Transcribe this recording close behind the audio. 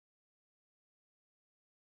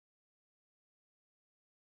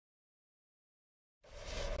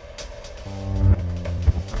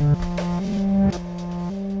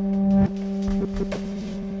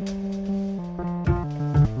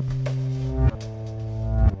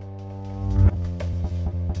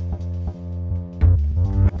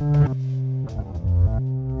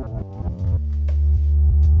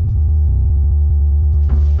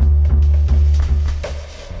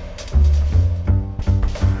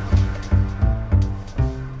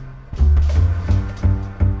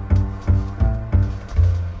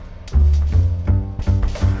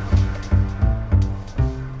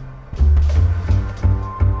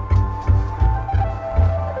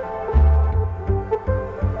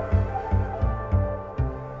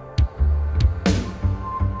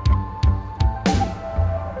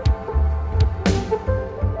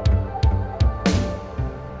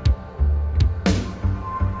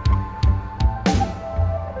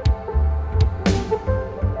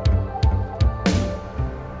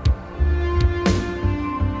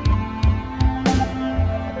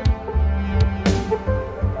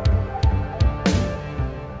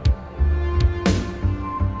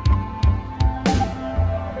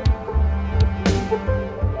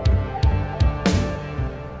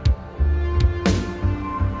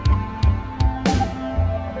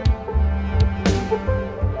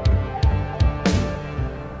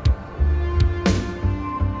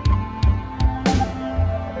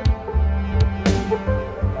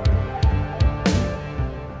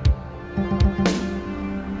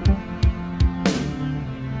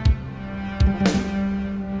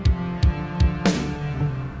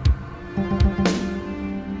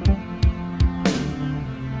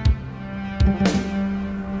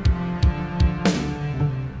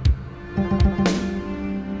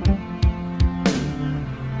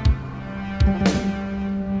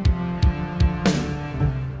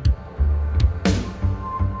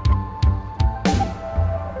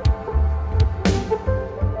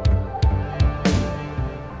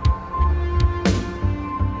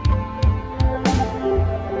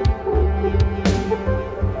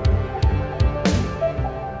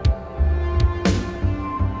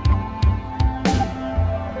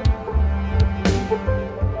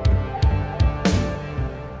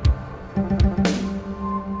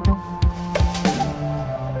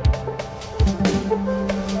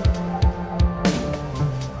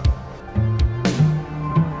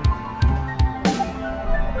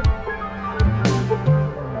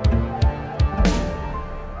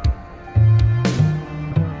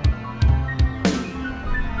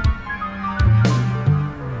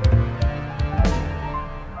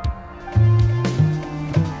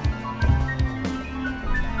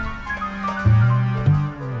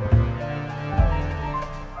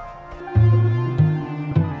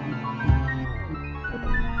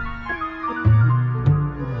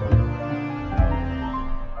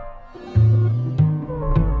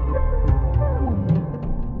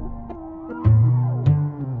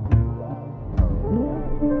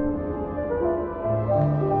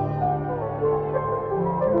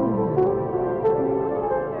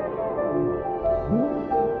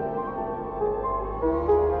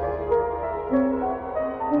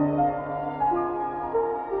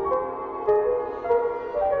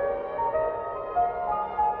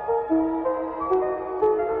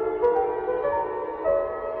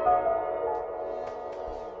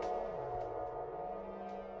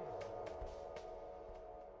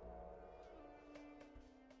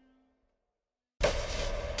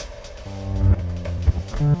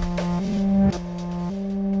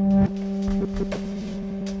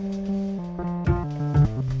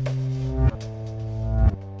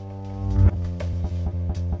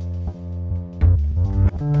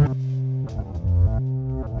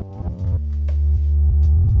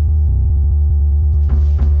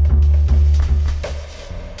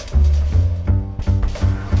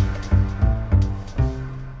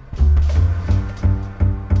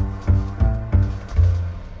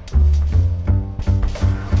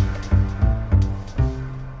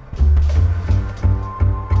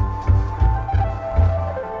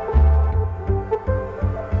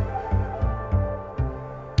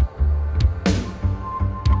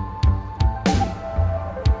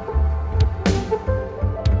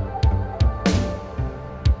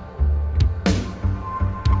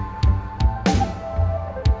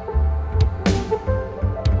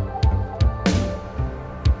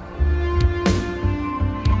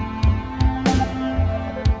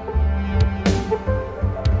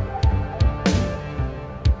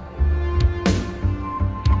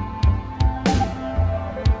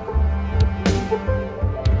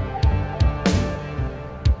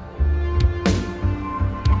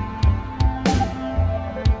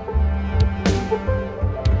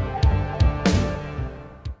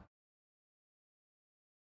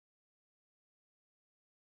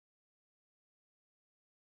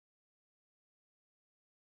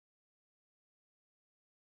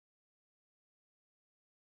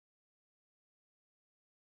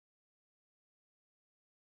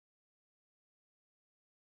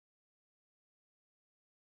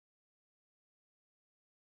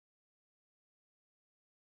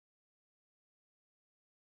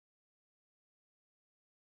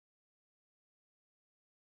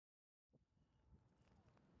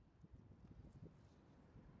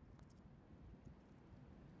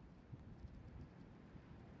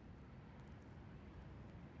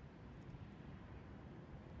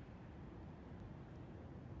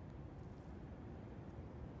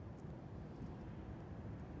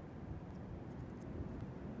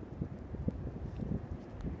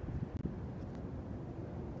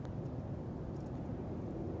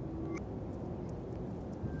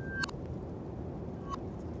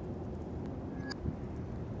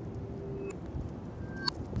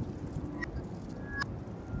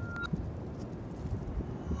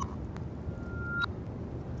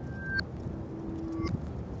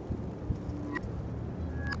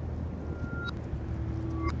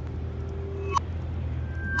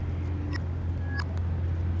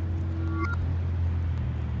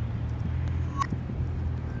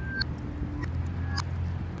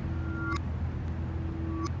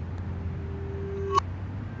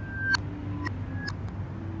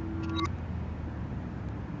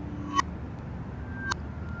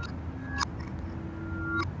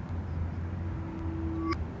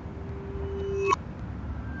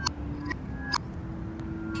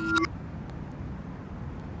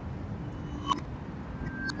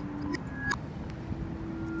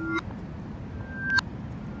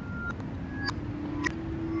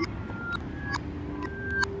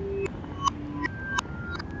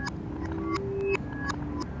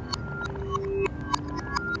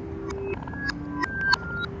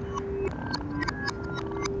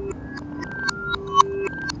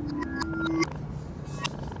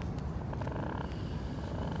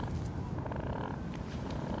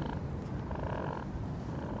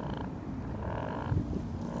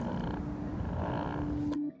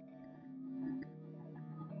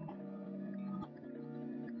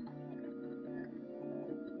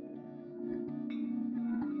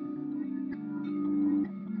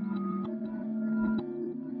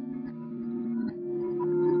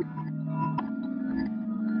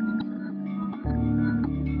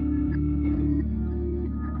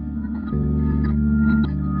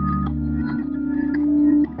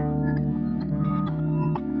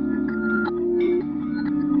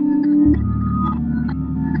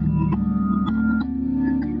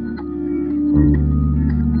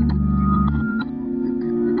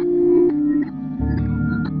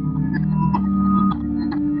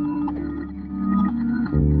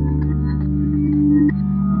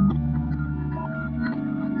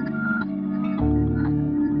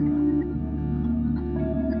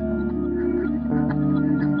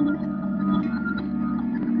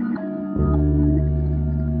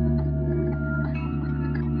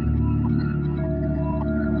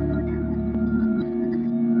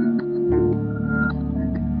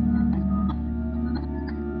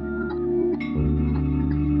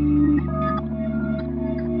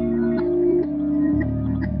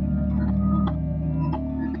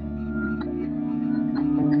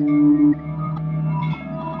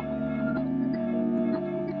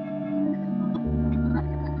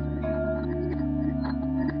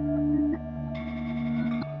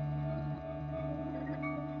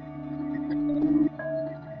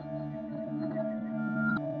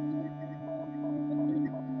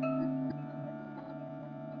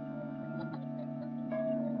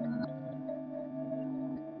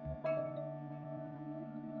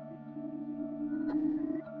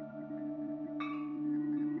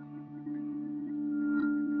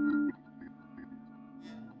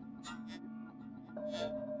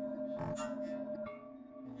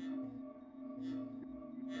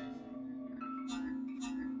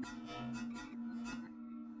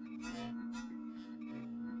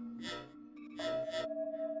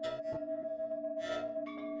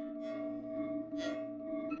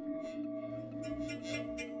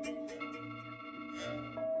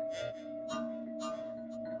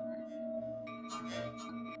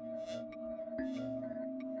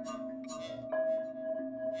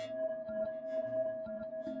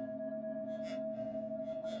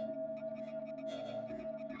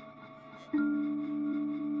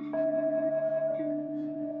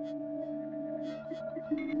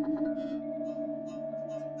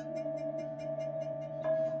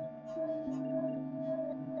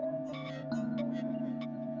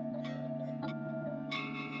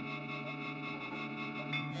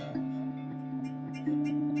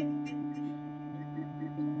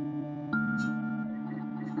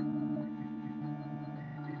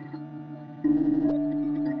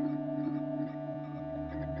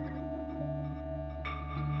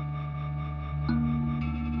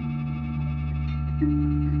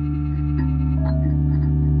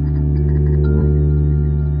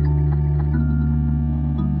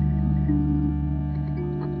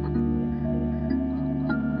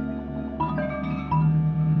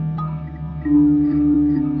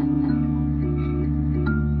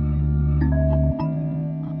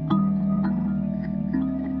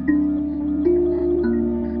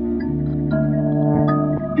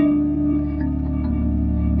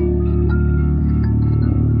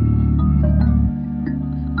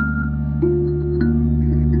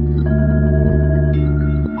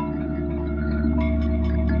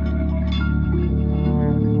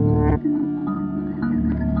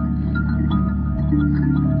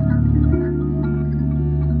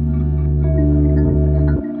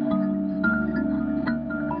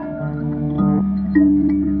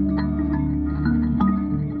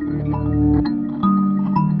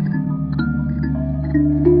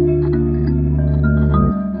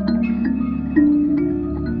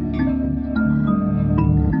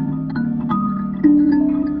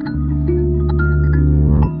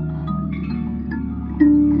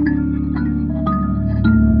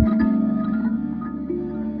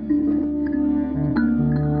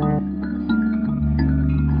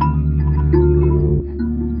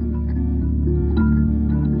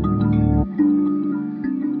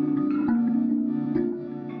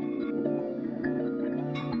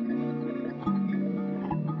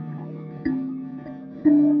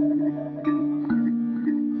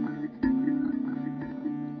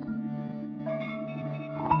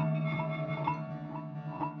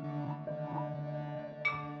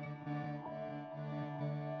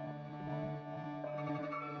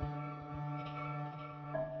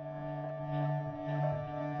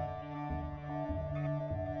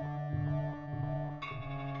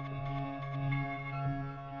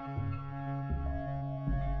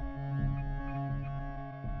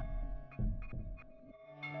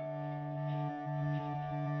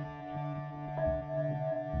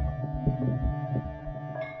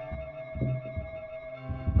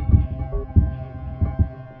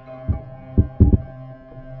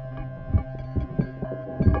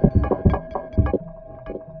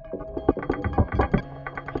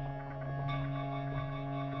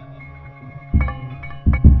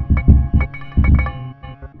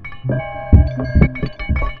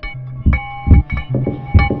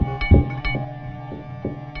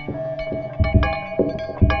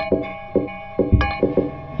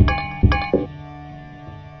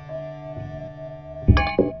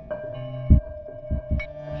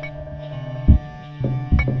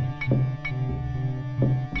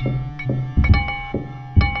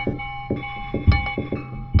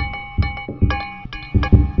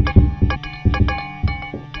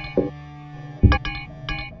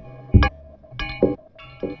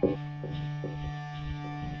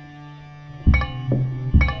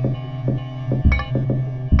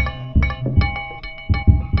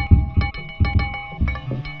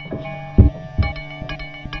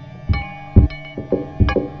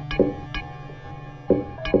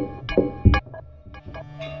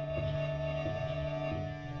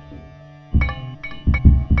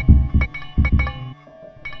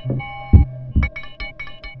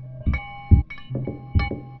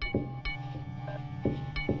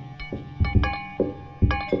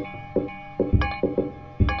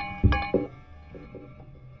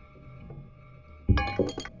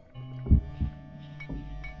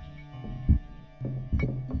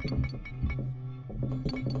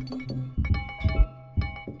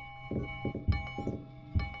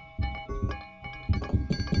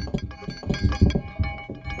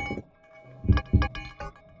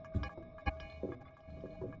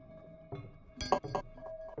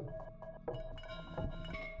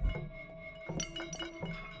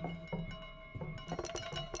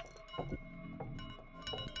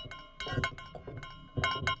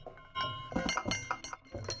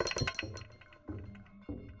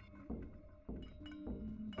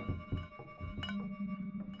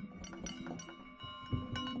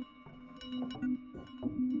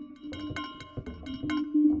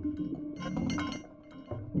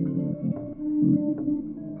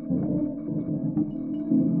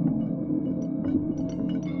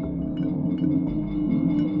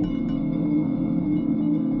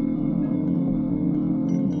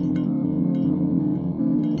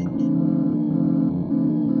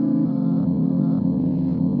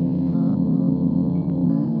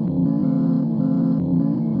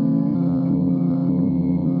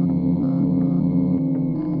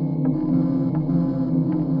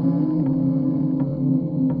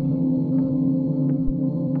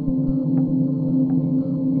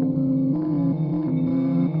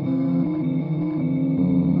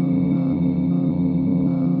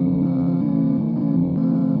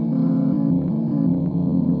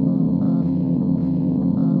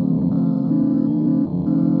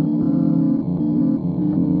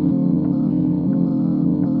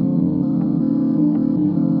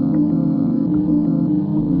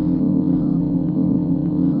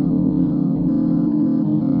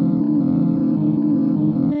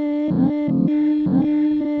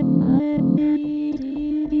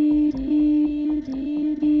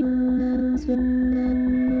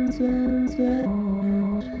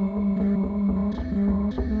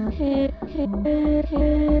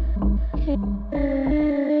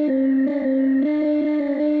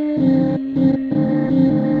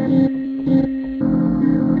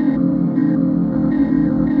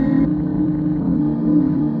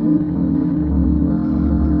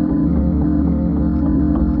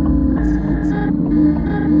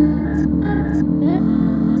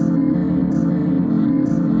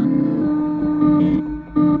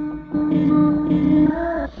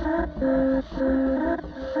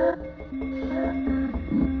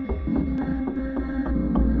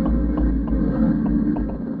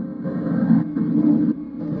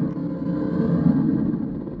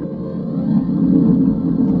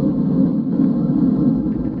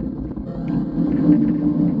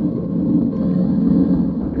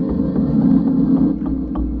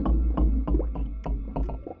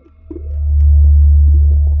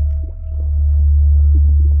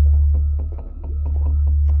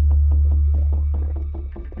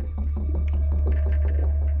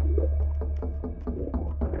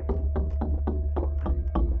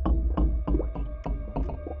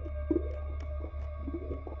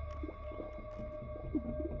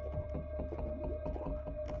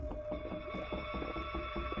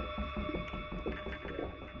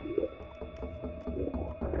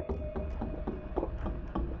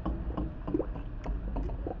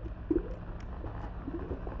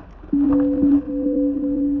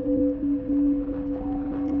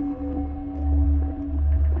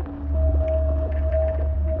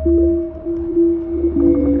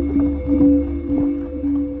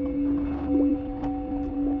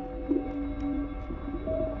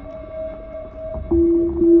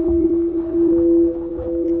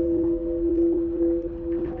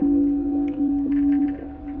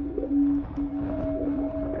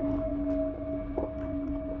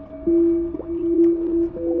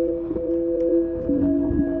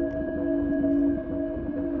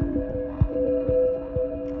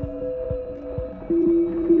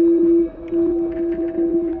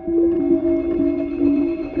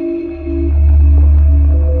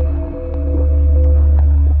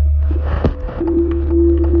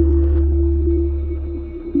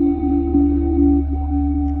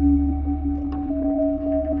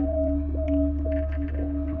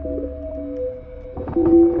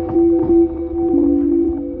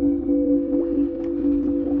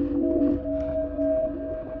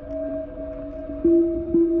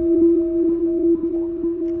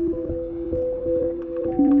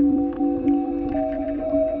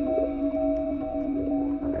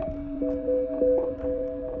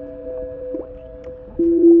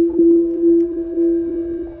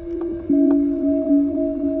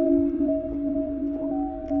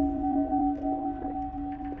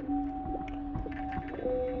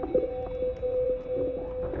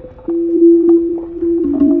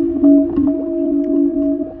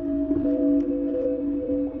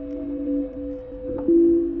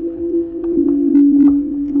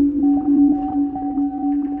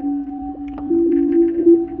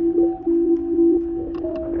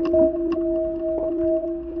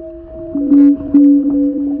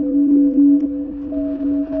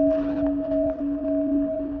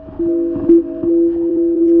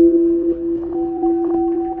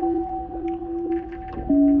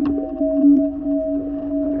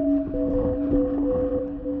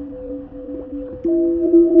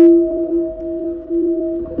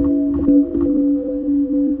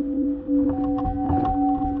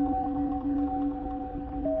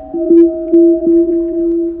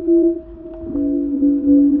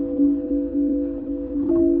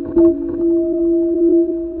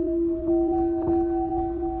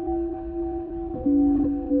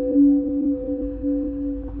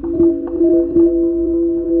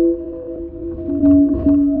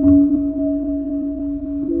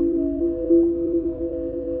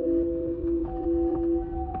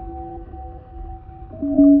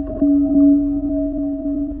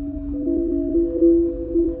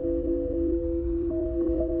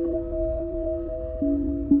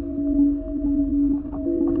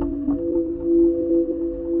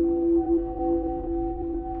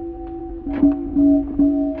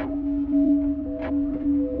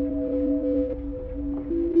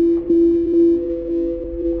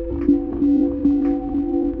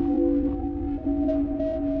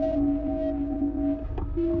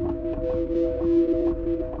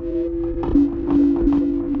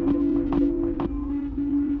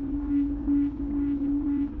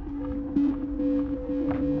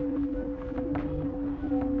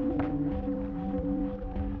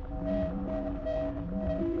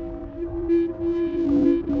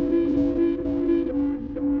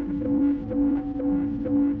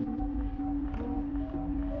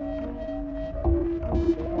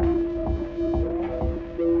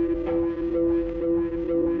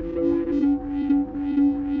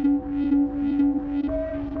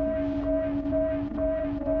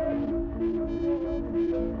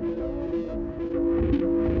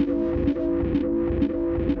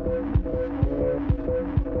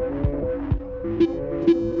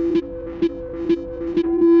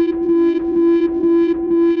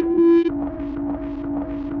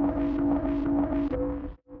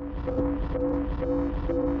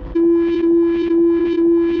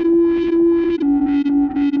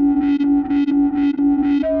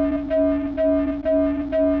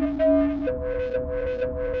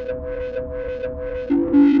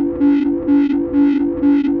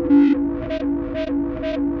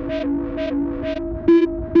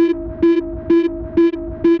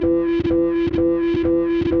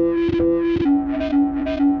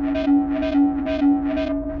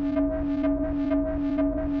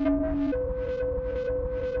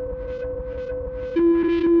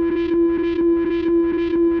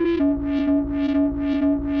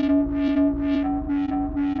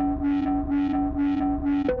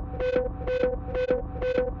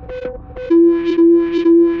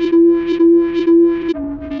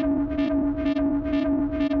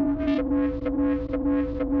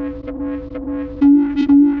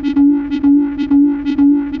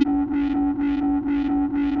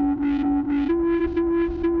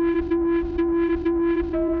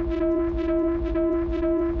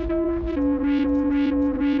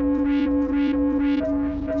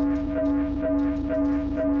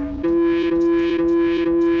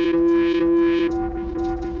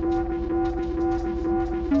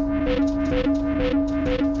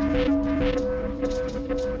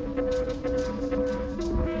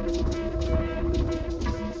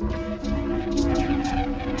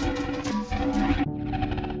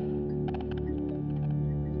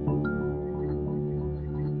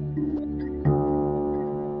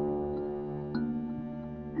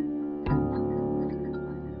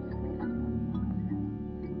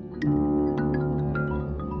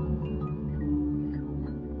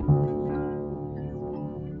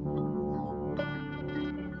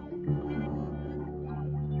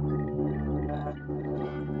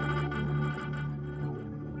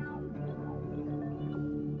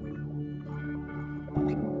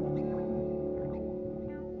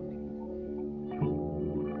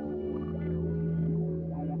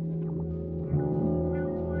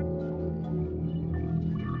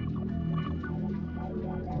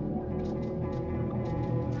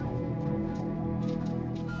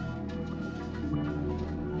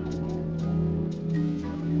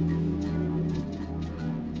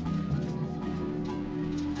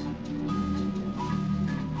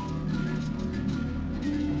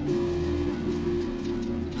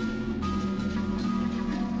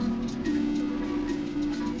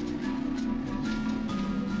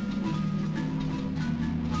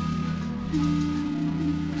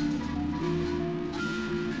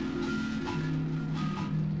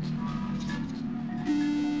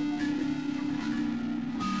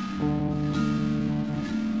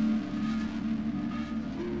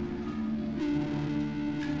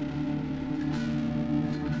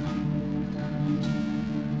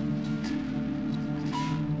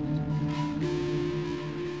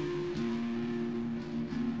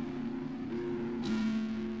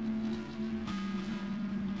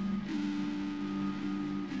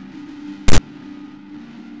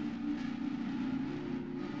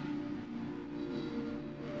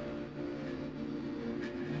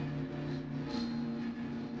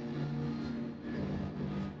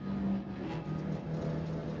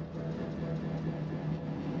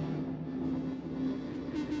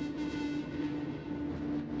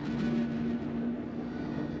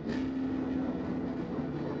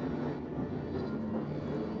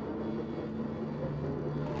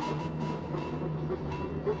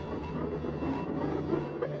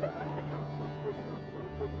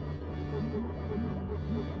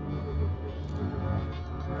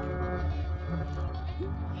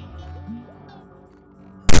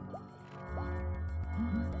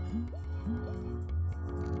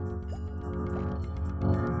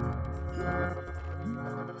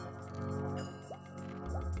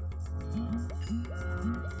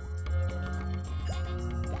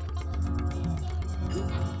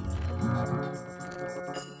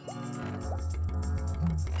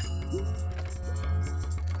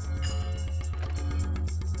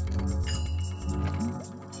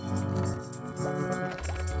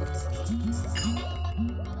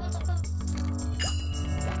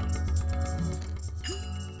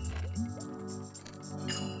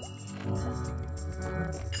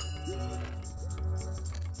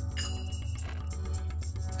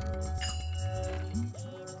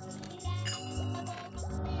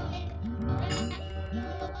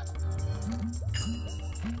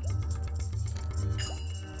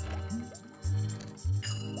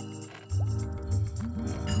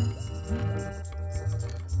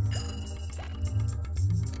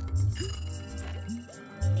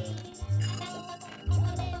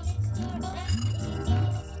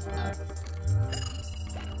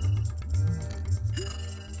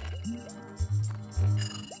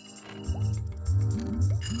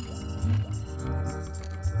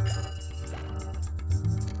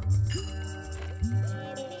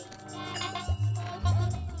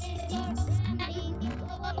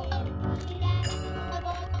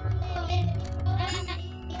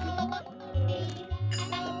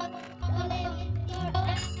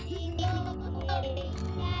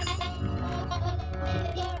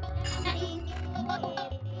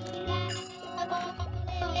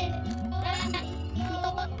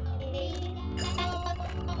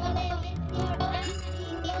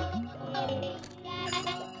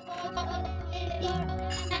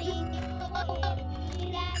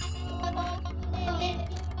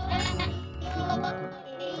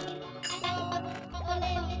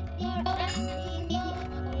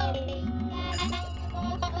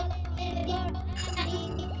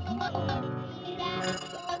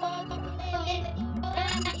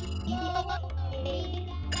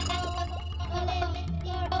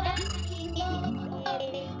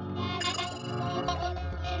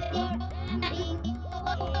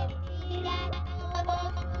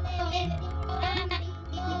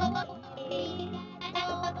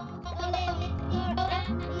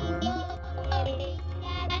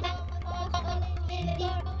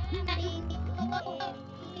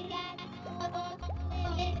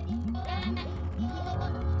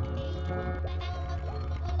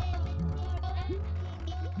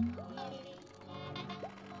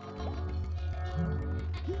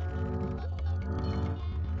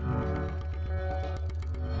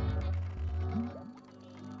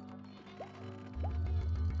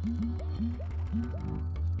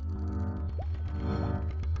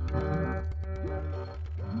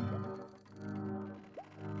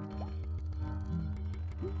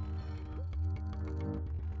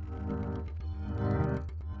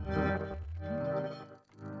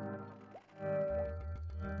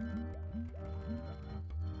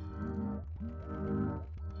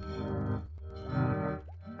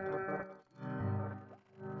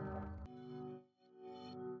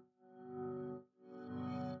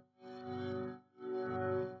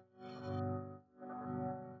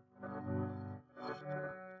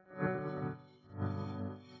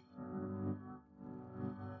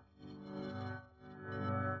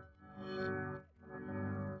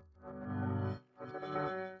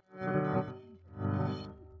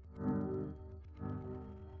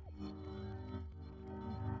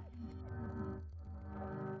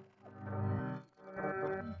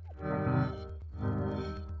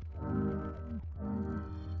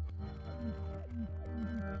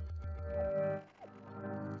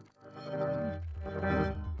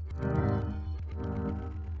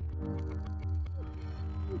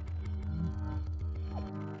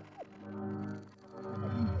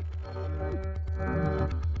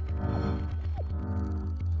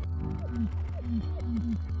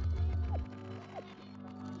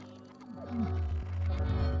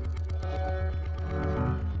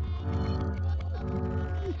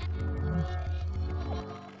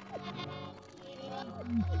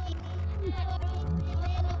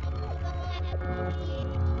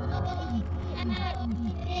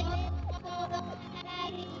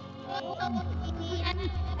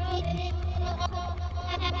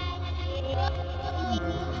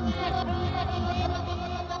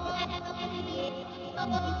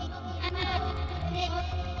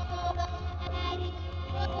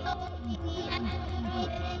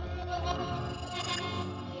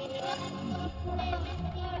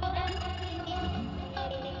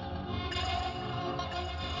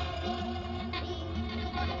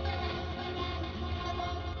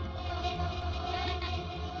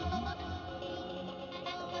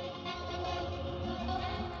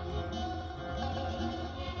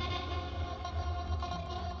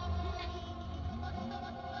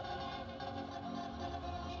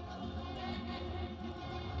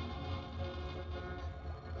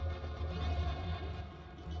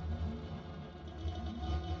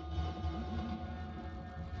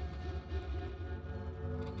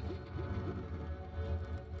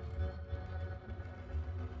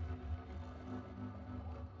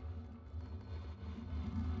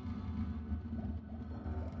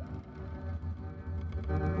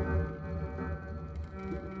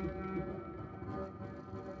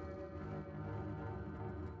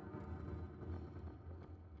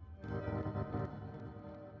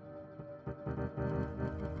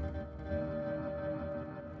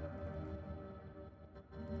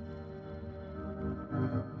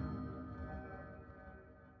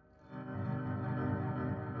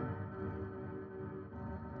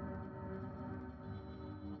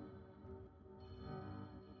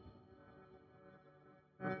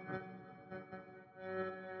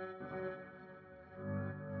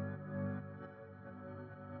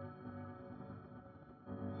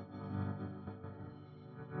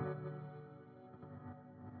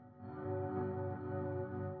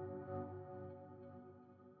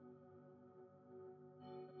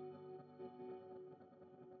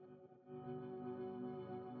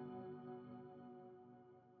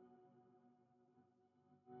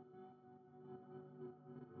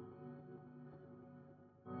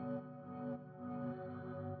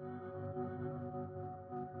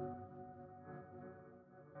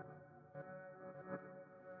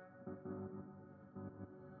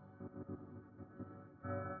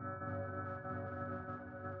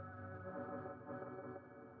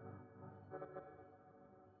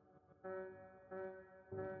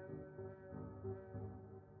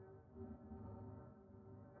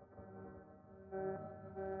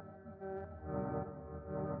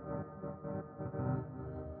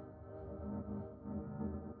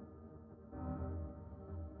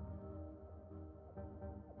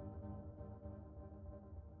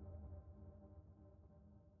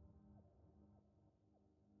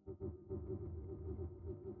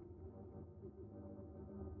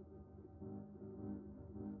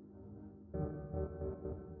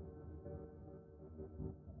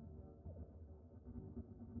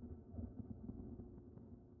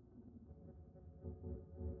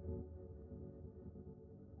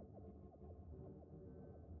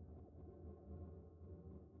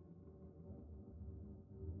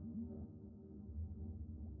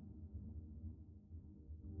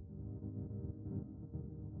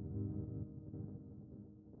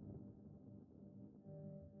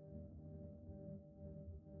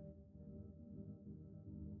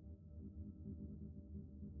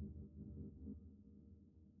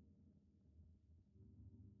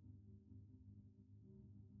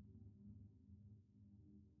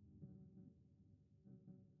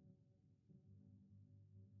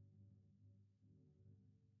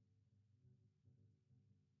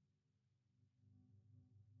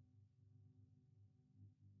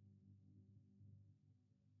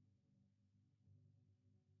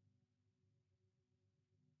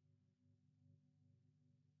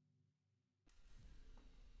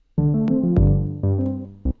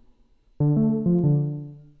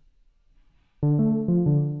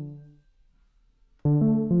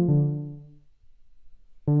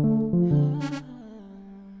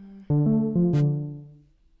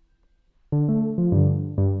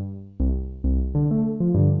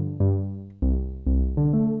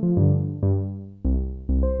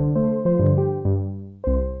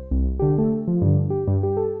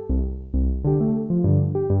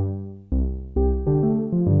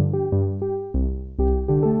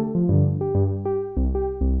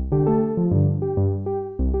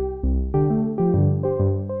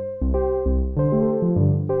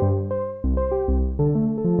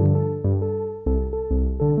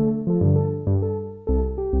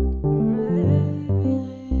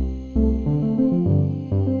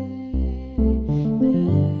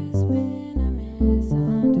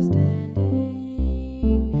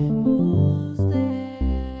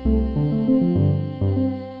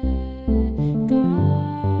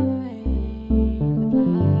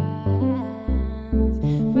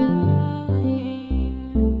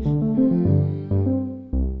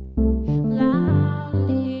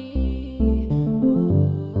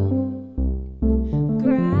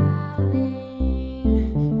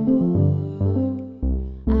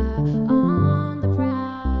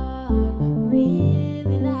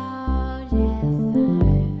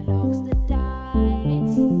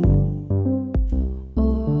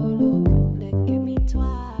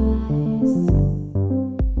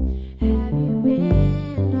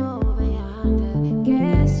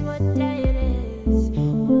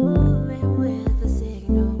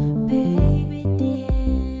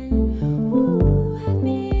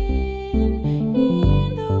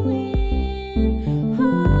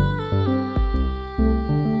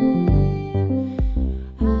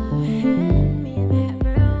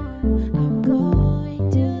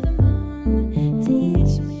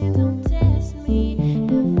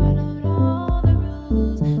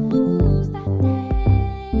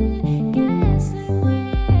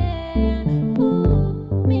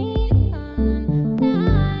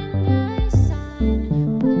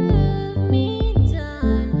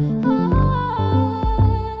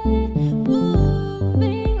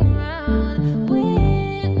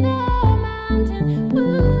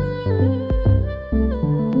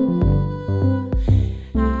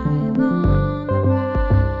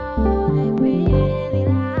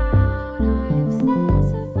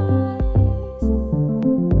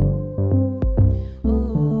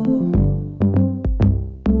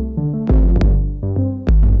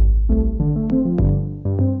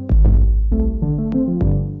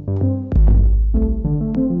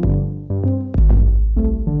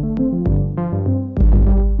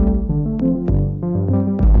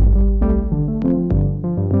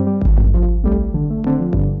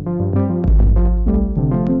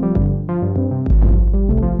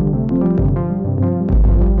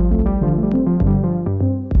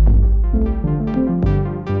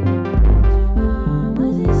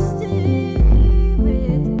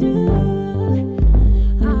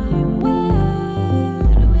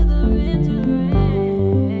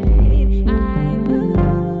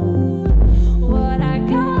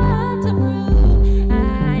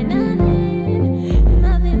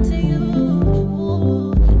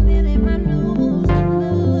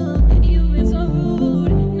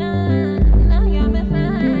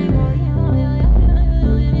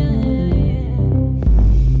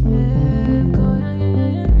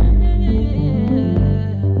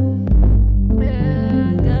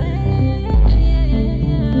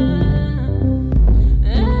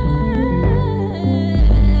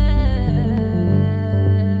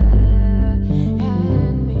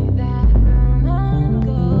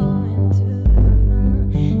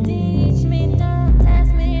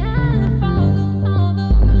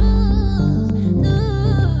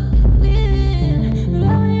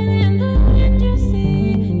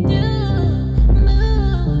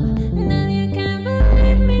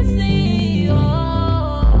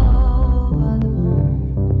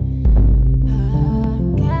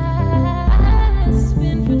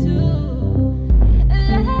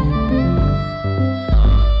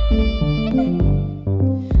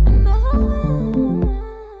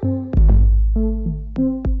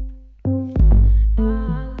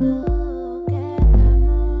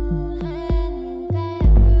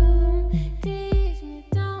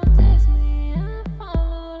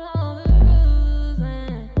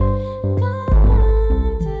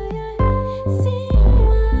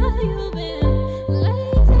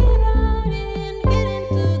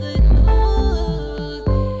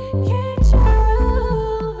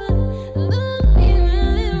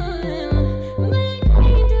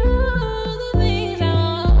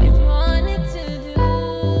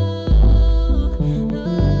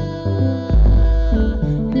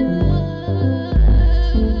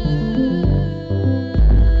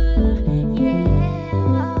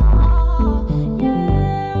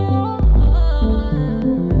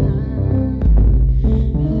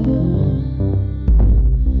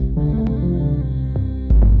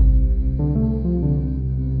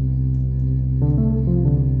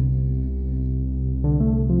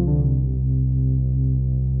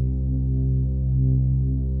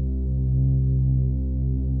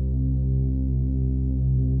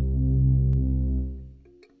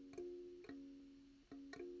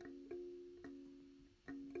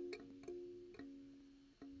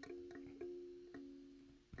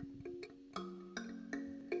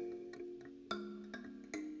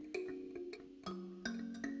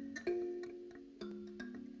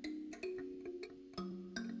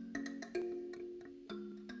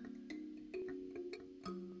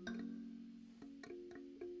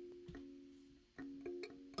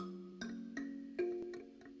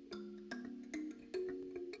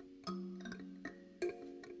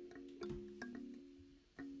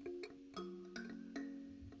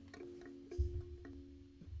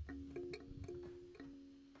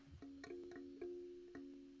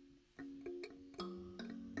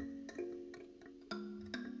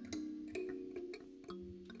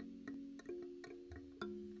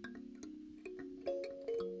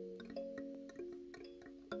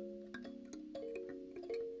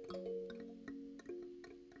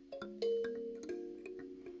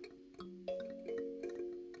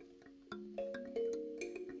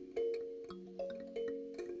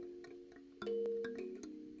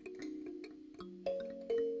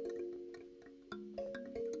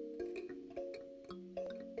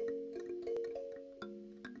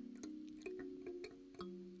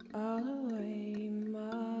all the way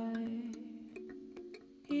my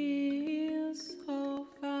heels so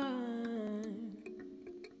fine,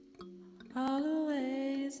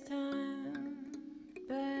 always time,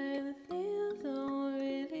 but it feels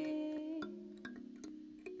already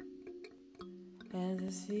as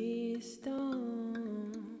the sea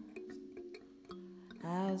storms,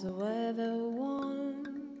 as the weather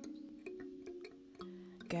warms,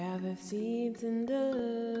 gather seeds and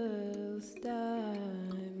dust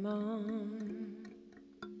diamond.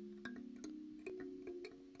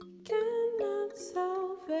 Cannot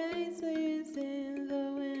solve faces in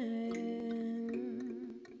the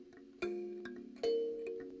wind.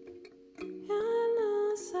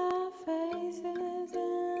 Cannot solve faces in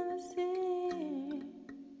the sea.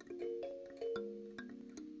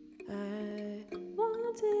 I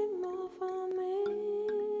wanted more for me.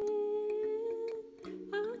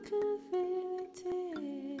 I could feel it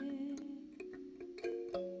too.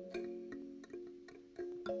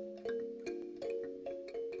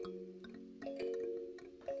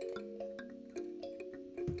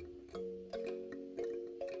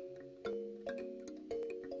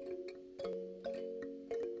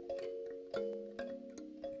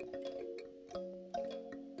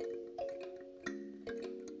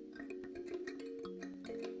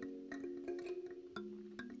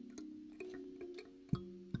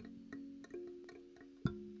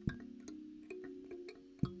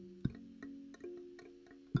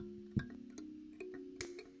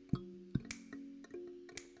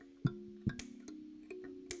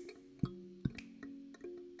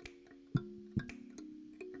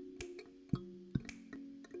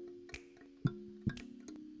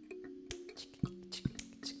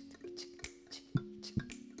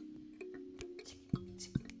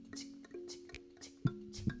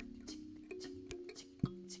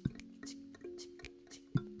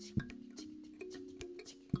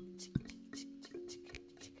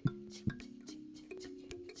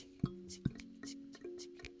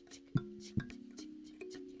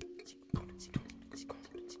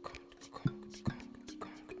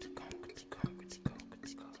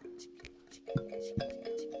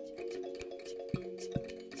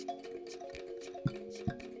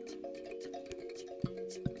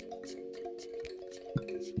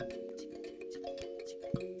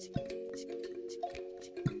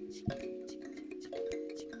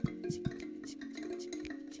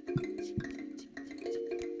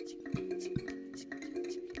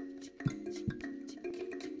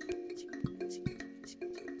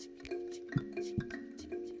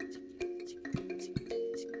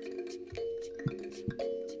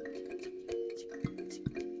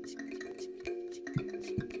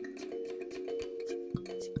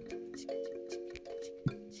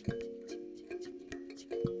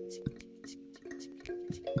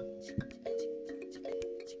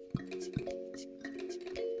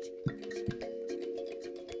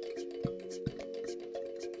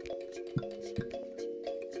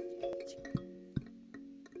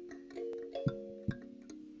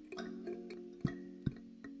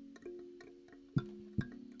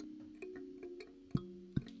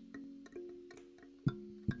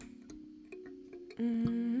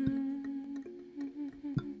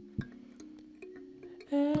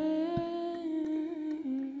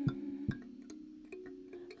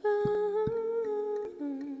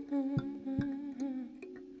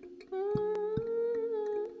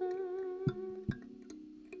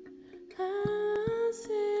 I've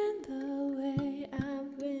seen the way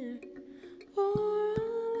I've been for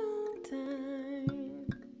a long time.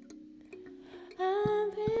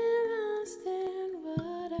 I've been lost in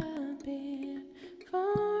what I've been for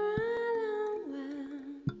a long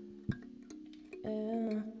while.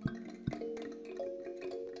 Yeah.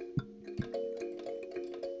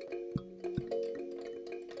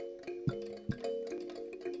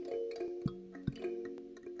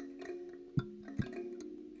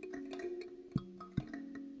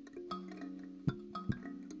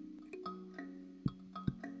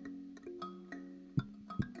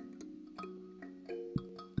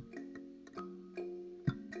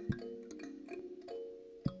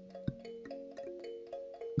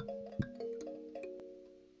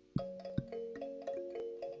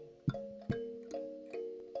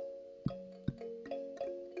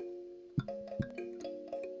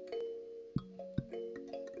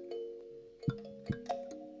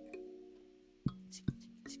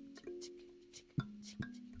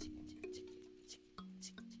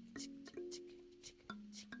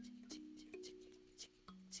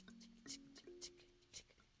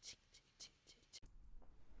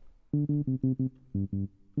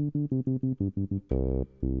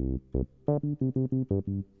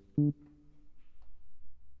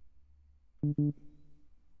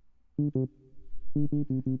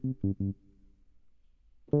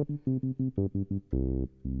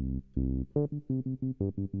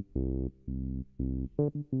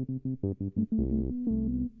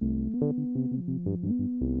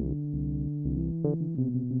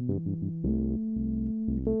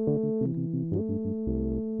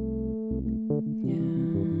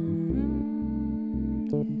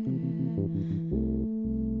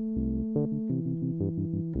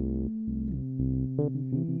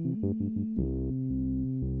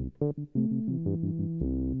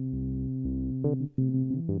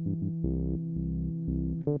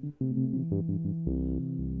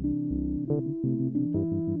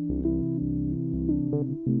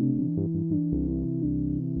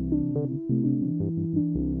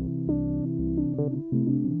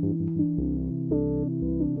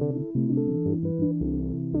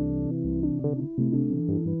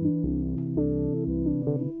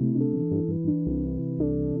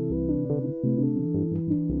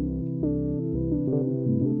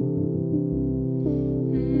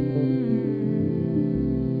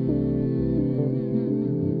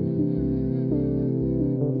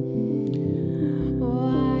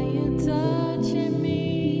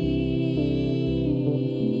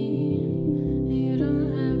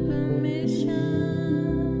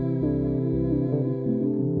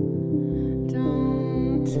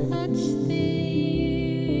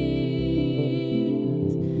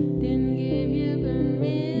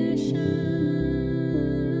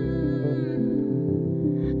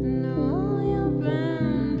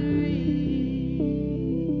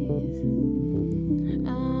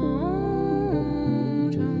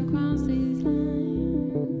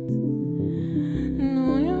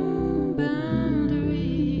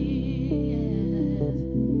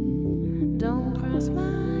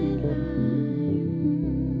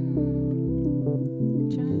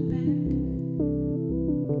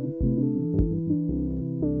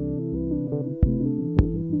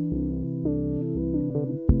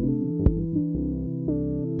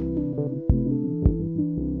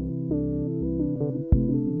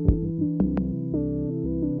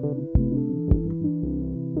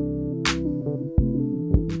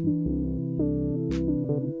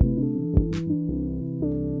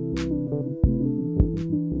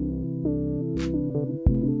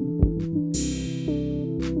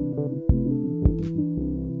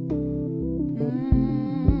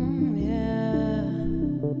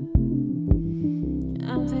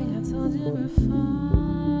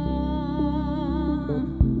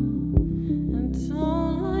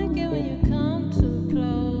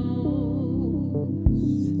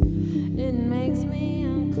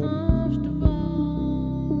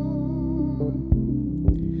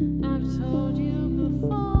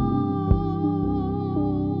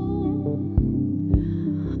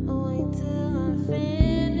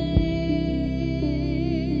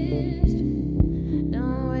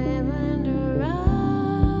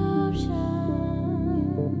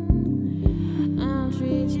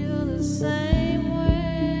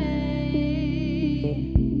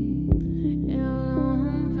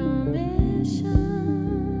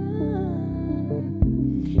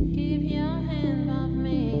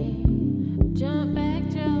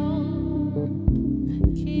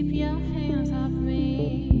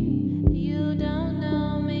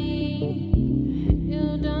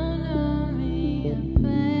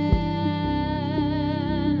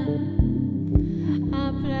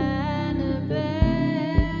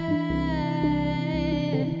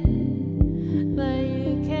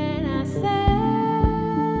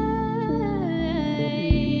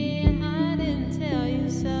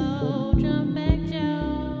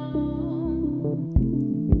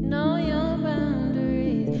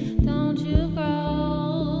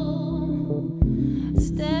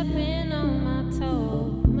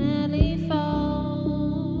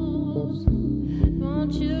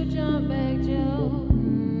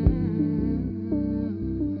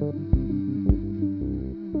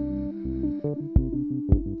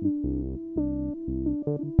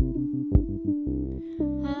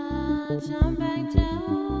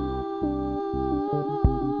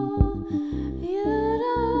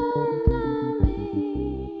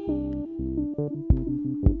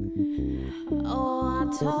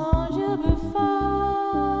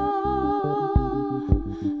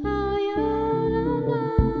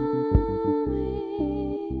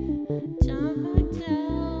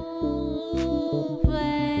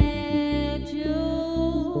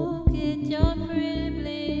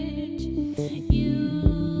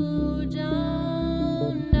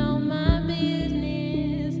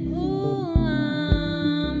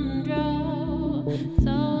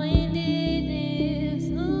 So we did this,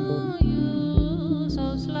 ooh, you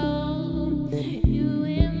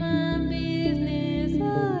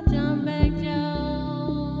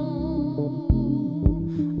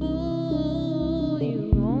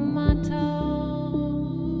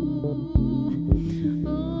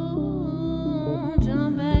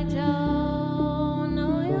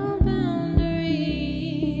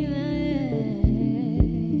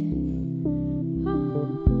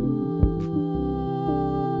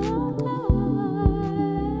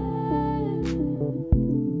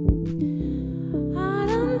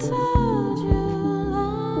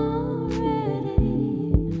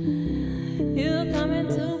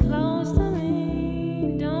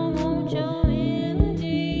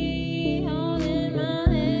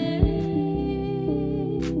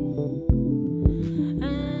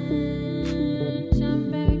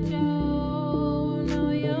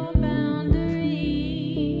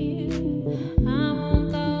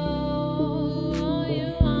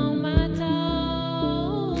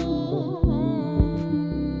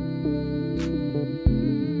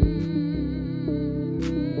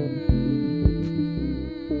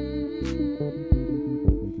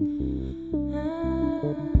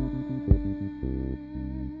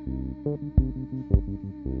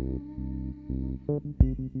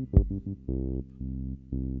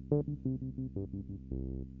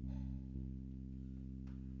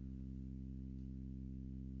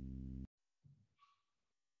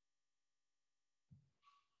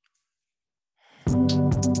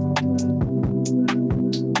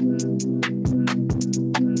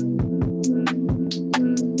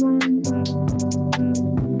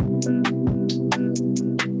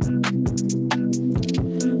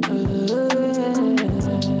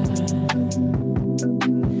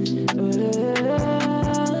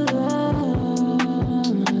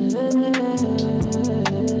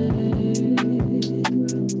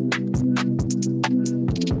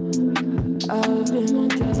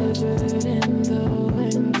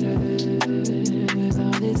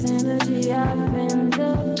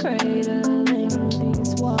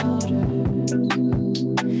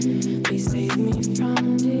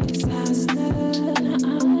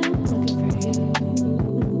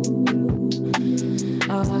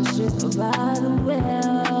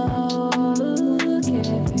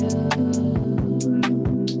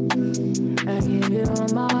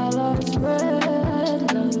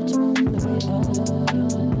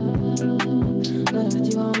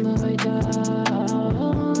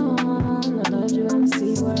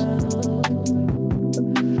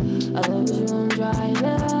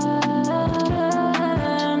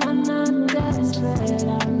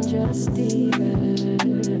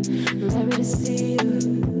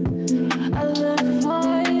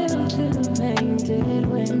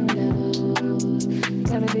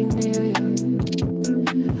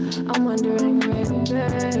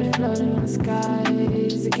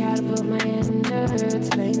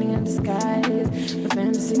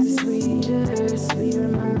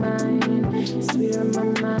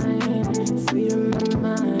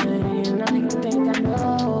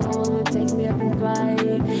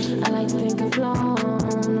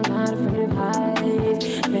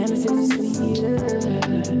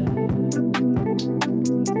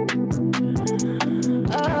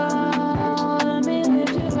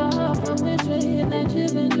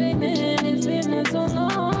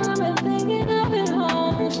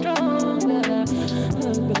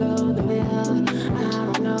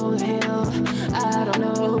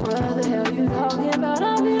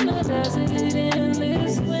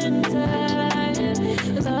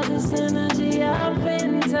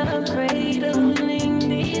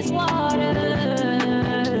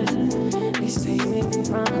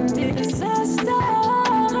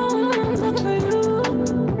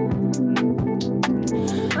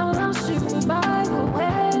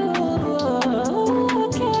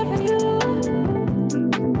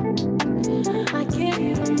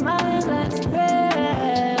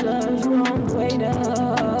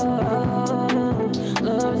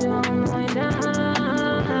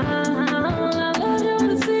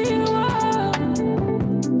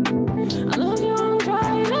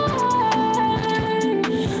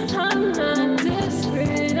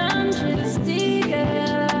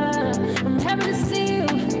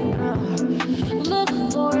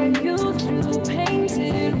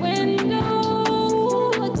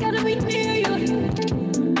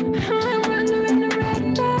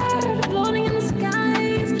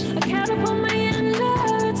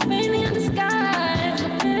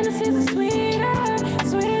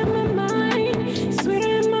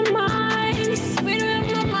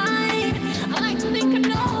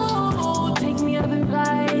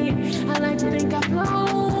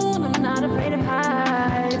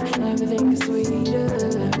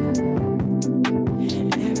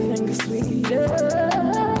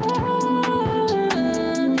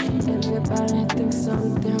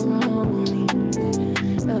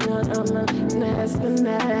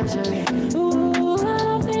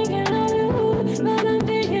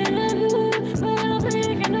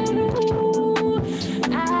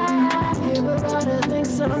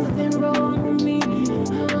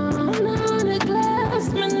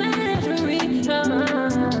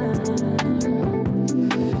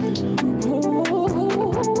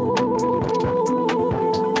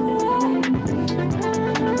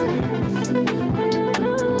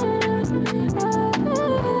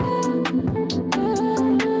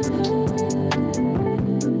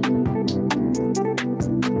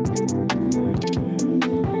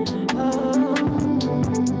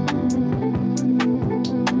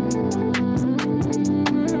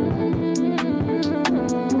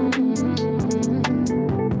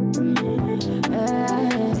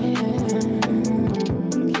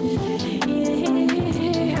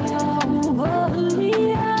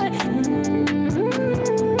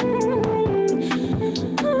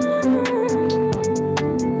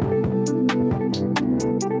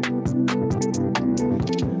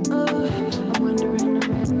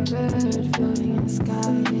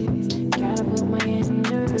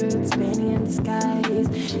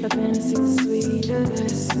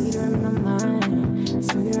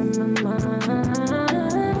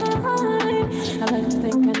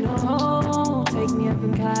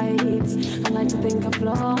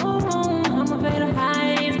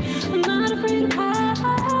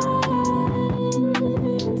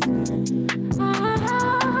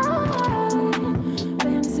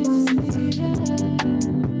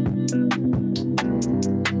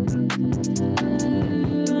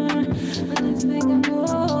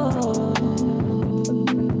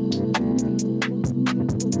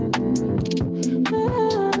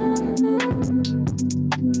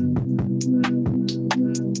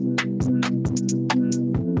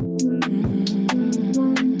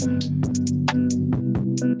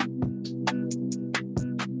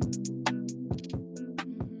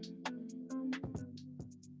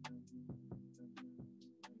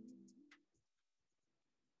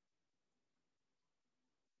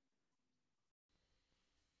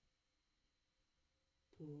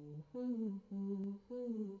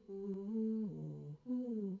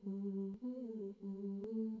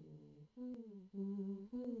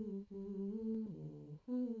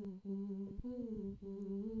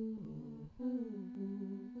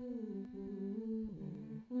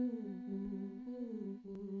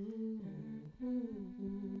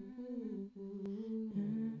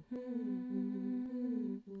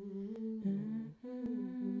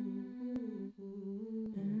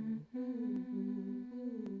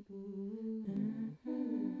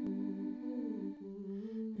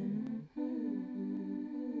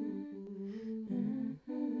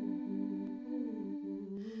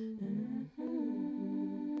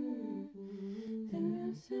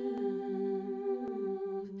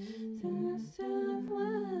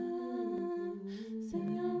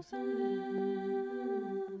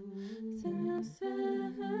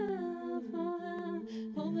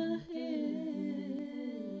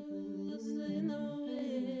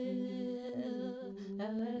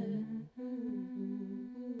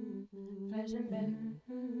Flashing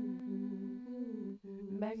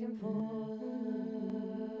back and forth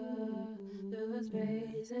through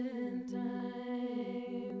space and time.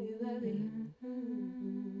 You got me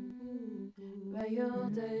by your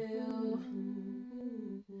tail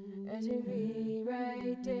as you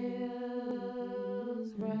rewrite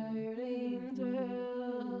tales, swirling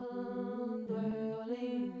twirl,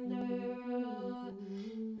 whirling twirl,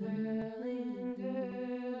 whirling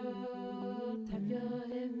girl, tap your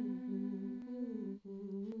hip.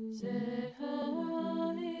 Say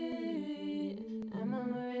hi, I'm a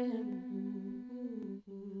man.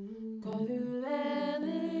 Call you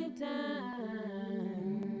every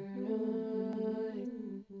time.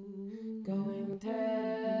 Going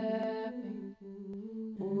tapping,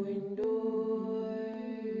 windows,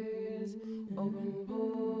 open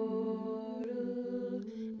portals.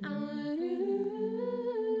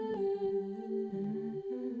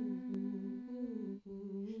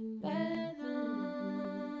 Back home.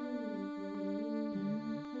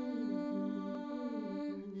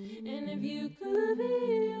 And if you could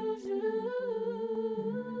be your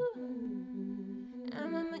true,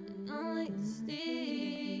 I'm a man like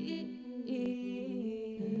Steve.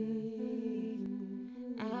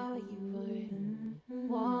 How you would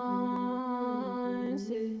want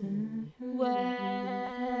to,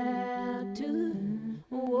 where to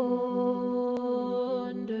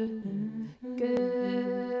wander, good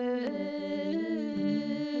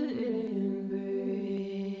and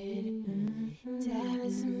bird,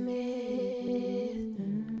 Dallas Smith.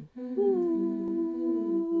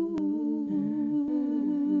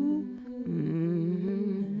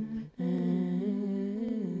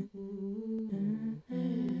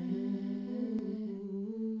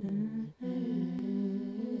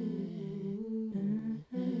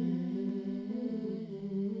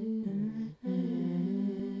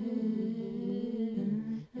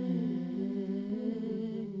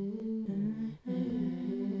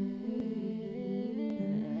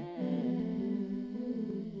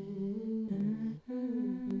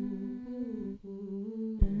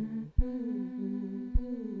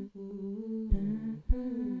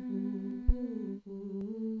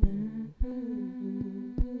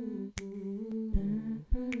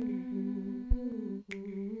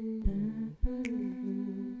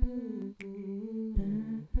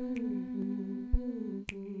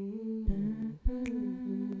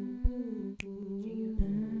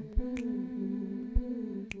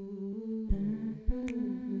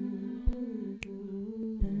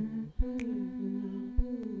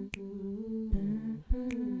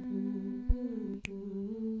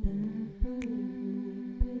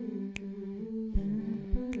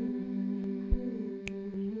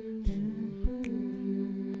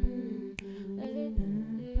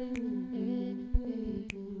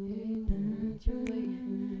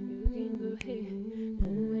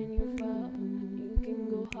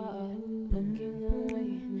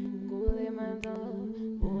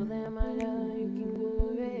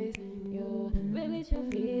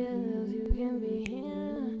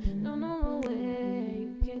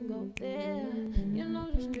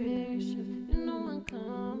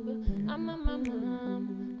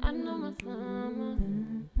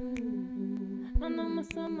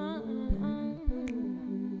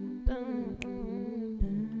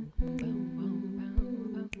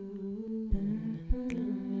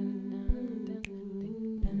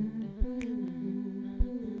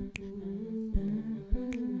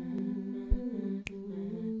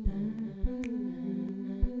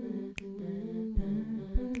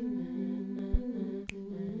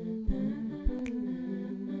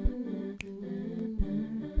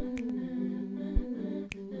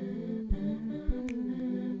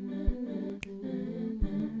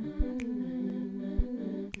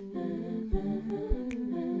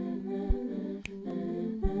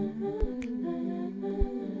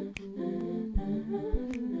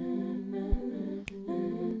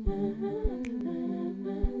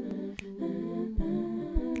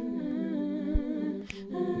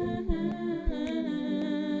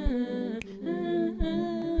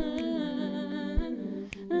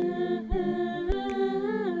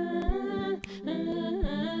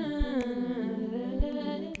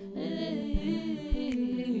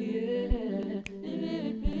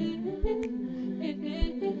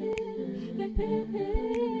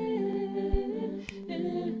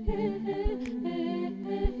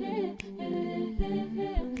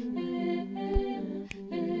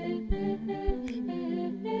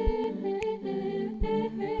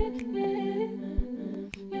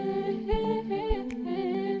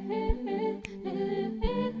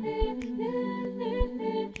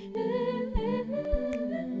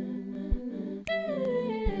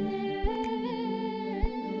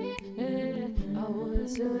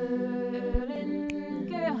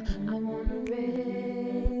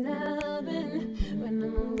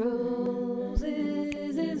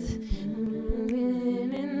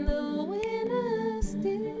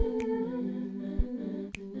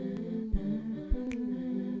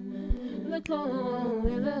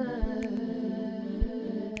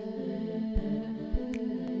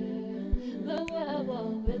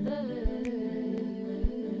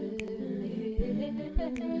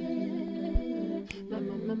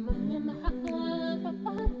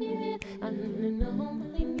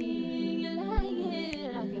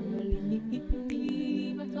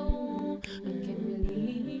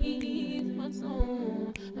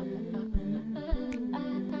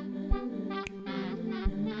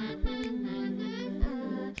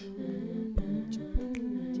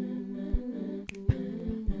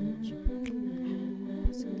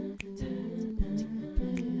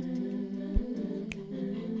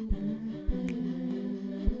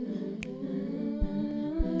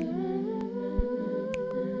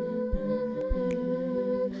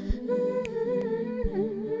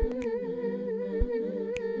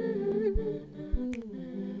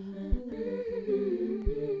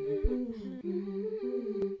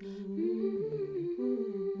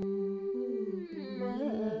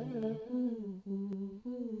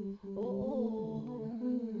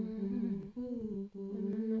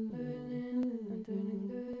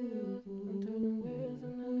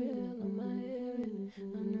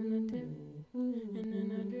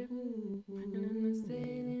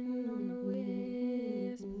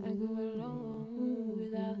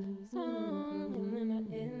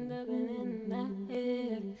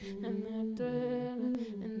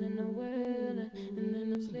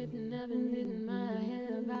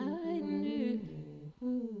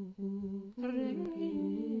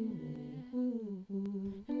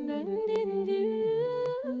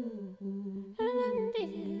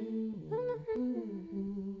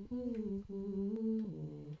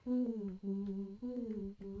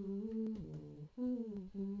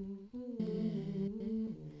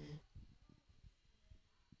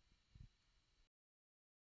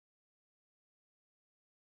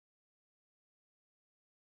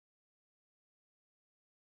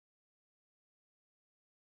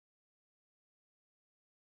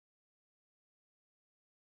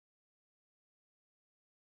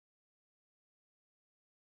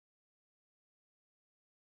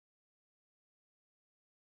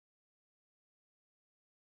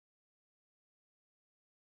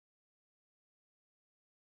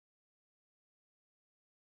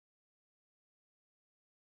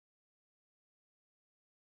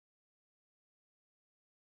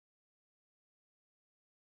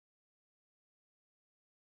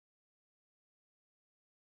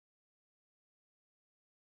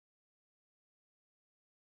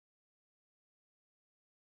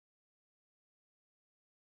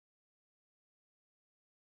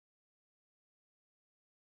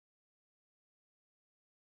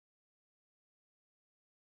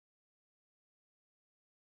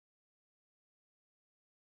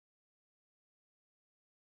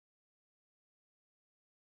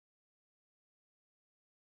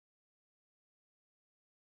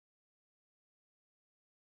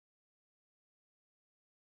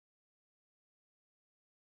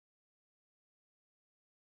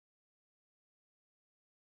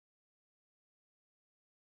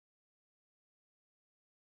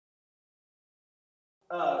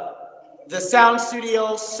 The sound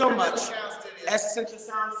studio so much. Essential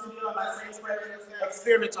Sound Studio, my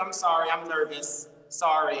experiment. I'm sorry, I'm nervous.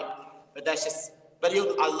 Sorry, but that's just. But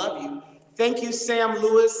I love you. Thank you, Sam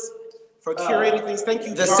Lewis, for curating things. Thank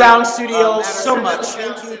you, the sound studio so much.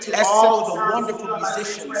 Thank you to all the wonderful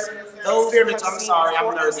musicians. Those experiments. I'm sorry,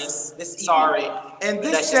 I'm nervous. Sorry, and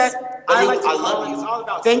this set. I love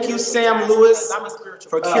you. Thank you, Sam Lewis,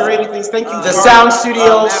 for curating things. Thank you, the sound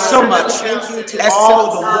studio so much. Thank you to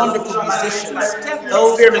all the wonderful musicians.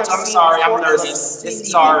 Those experiments. I'm sorry, I'm nervous.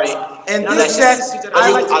 Sorry, and this set. I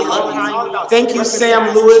love you. Thank you,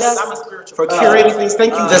 Sam Lewis, for curating things.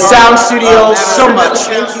 Thank you, the sound studio so much.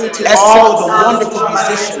 Thank you to all the wonderful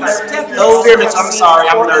musicians. Those experiments. I'm sorry,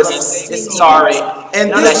 I'm nervous. Sorry,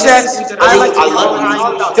 and this set. I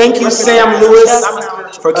love you. Thank you, Sam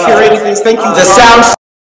Lewis, for curating things. Thank you, the sound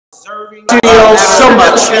studio so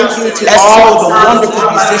much. Thank you to all the wonderful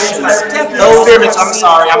musicians. Those experiments. I'm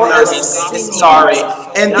sorry, I'm nervous. Sorry,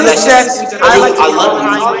 and this set. I love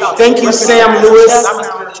you. Thank you, Sam Lewis,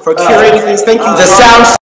 for curating things. Thank you, the sound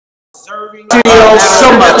studio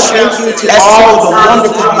so much. Thank you to all the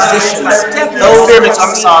wonderful musicians. Those experiments.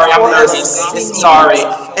 I'm sorry, I'm nervous. Sorry,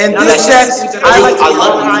 and this set. I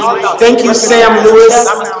love you. Thank you, Sam Lewis,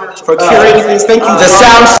 for curating things. Thank you, the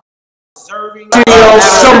sound studio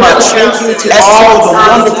so much. Thank you to all the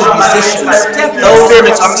wonderful musicians. Those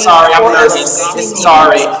experiments. I'm sorry, I'm nervous.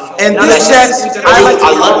 Sorry, and this set. I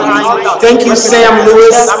love you. Thank you, Sam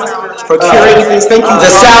Lewis, for curating things. Thank you, the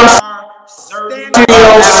sound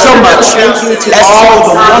studio so much. Thank you to all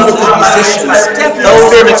the wonderful musicians. Those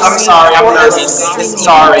spirits, I'm sorry, I'm nervous.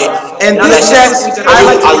 Sorry. And this set,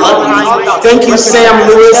 I love you. Thank you, Sam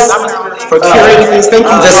Lewis, for curating these. Thank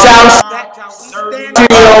you, the sound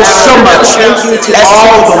studio, so much. Thank you to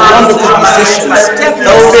all the wonderful musicians.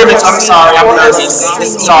 Those spirits, I'm sorry, I'm nervous.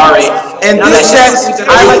 Sorry. And this set,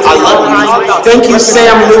 I love you. Thank you,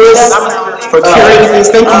 Sam Lewis, for curating these.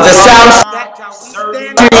 Thank you, the sound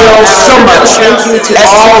studio, so much. Thank you to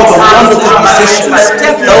all the wonderful musicians.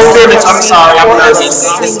 Those spirits, I'm sorry, I'm nervous.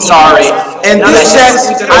 Sorry. And this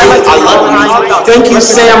set, I love you. Thank you,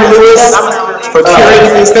 Sam Lewis, for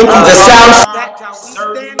curating these. Thank you, the sound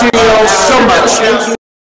studio, so much. Thank you.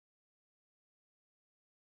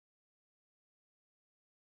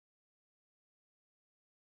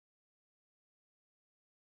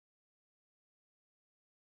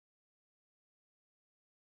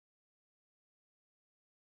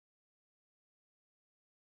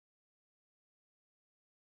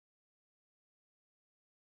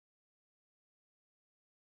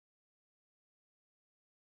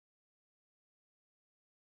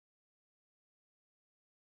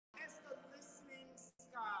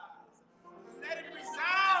 Let it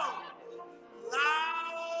resound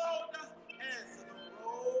loud as the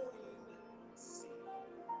rolling sea.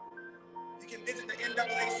 You can visit the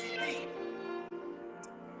NAACP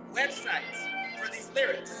website for these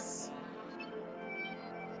lyrics.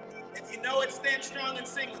 If you know it, stand strong and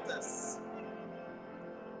sing with us.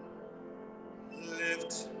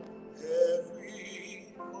 Lift every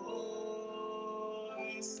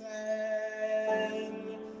voice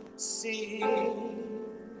and sing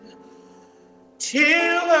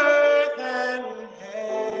till earth and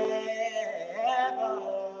heaven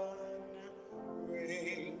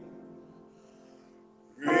ring,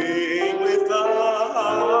 ring with the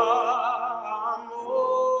harmonies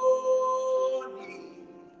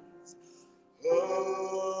of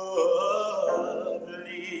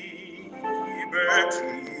liberty.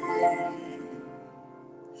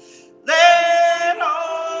 Let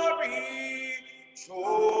all rejoicing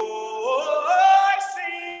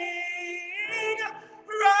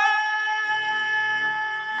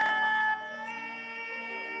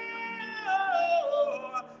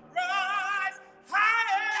rise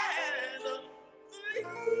high as the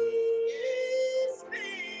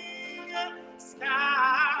listening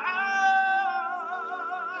sky.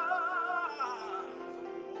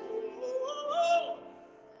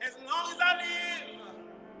 As long as I live,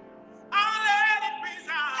 I'll let it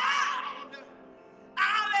resound.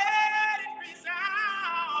 I'll let it resound.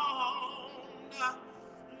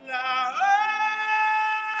 Loud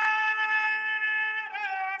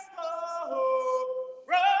as the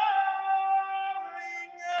roaring.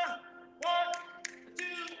 1, 2,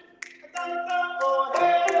 3, 4,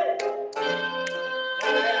 hey.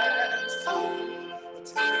 Let's sing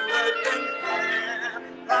to earth and heaven.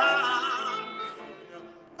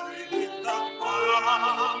 With the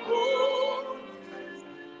harmonies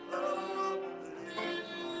of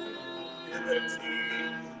liberty,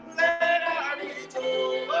 let our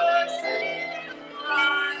rejoicing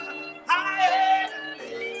rise high as the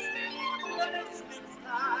listening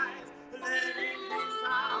skies. Let it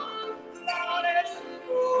resound loud as the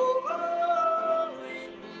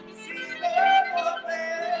rolling sea.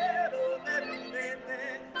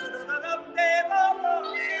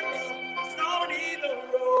 Stony the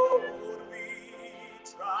road we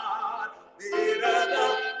trod, bitter the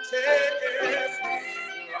testing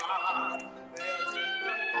rod.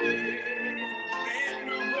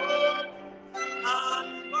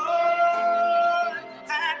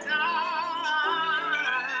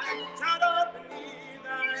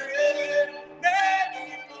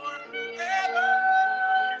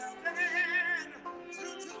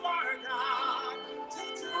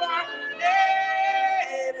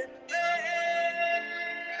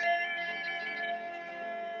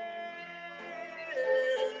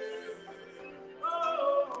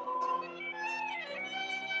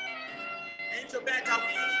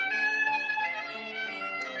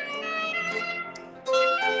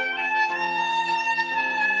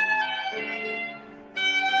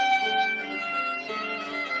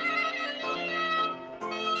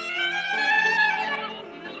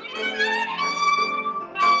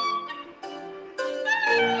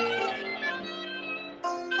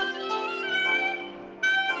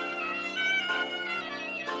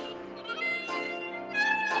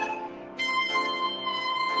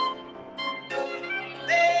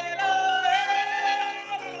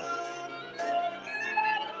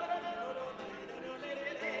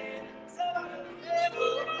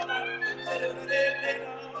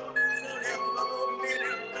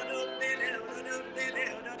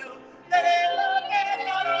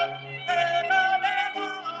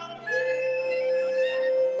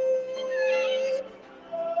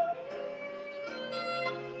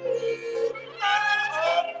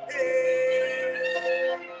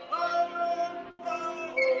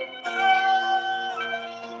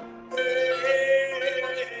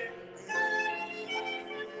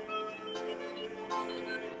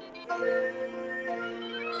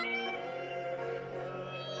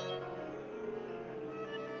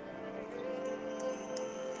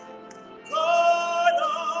 God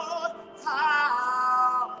of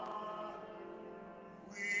our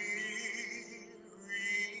weary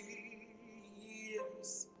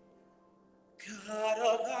years, God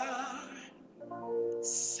of our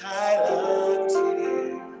silent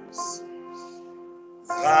tears,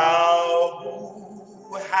 thou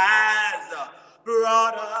who has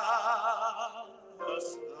brought us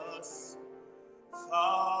thus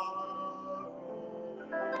far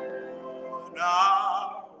on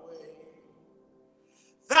our way,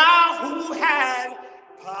 thou who has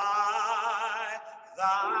by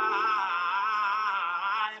thy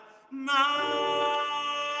might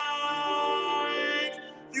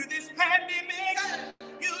through this pandemic,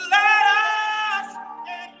 you led us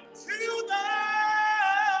into the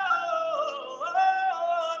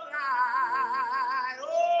light.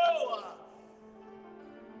 Oh,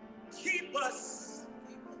 keep us,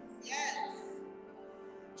 yes,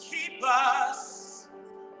 keep us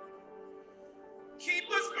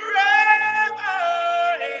forever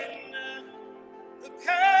in the pain.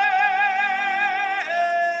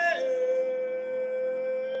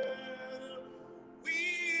 We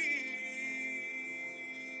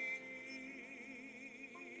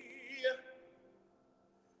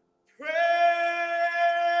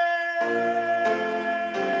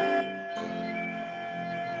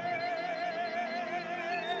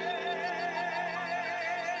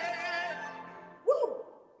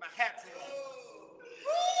my hat's here.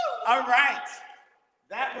 All right.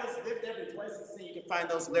 That was Lift Every Voice and Sing. You can find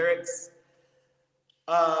those lyrics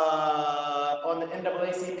on the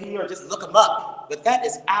NAACP or just look them up. But that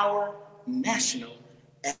is our national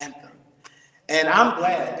anthem. And I'm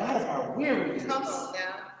glad, God of our weary years,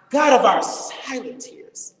 God of our silent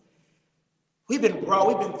tears. We've been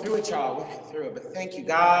through it, y'all. We've been through it. But thank you,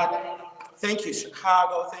 God. Thank you,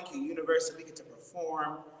 Chicago. Thank you, University. We get to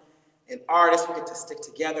perform. And artists, we get to stick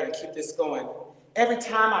together and keep this going. Every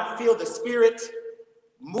time I feel the Spirit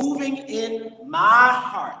moving in my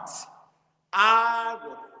heart, I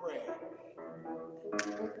will pray.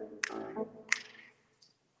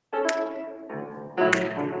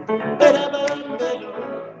 Every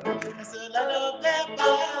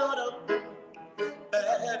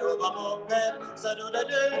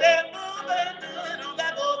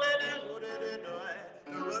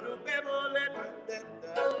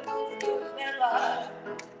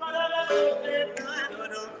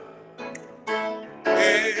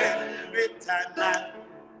time I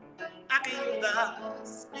feel the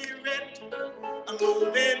Spirit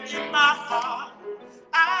moving in my heart,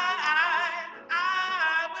 I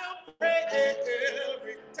will pray.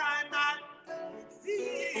 Every time I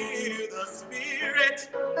feel the Spirit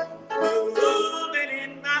moving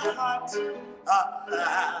in my heart, I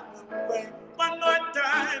will pray. One more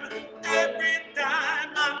time. Every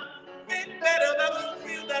time I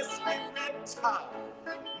feel the Spirit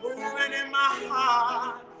moving in my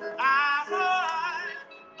heart,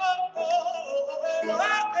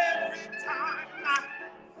 every time I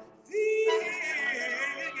feel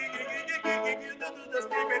the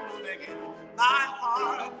Spirit moving in my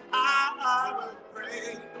heart, I will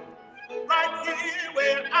pray. Right here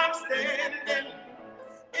where I'm standing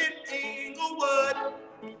in Inglewood,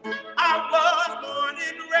 I was born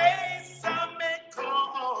and raised, some may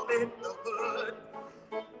call it the hood.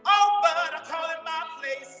 Oh, but I call it my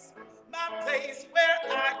place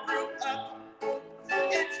where I grew up.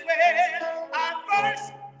 It's where I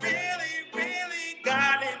first really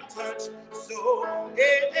got in touch. So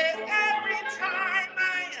every time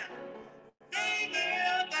I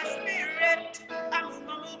feel the Spirit, I'm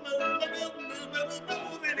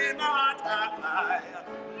moving in my heart.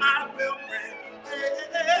 I will pray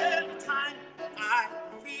every time I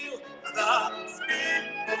feel the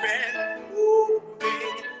Spirit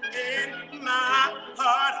moving in my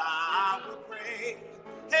heart. I will pray.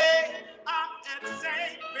 Hey, I'm at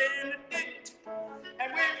St. Benedict,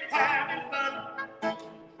 and we're having fun.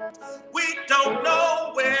 We don't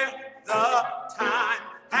know where the time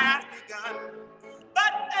has begun,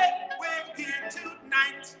 but hey, we're here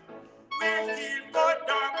tonight. We're here for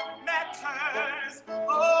dark matters.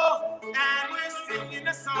 Oh, and we're singing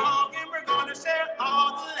a song, and we're gonna share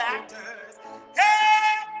all the laughters.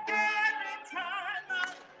 Hey, every time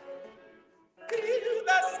I feel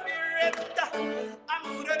the Spirit, I'm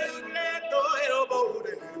gonna do that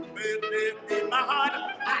in my heart.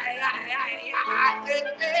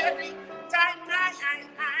 Every time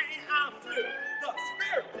I feel the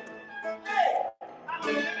Spirit. Hey, I'm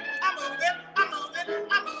moving.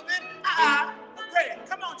 I pray.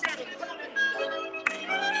 Come on, Jamal. Come on.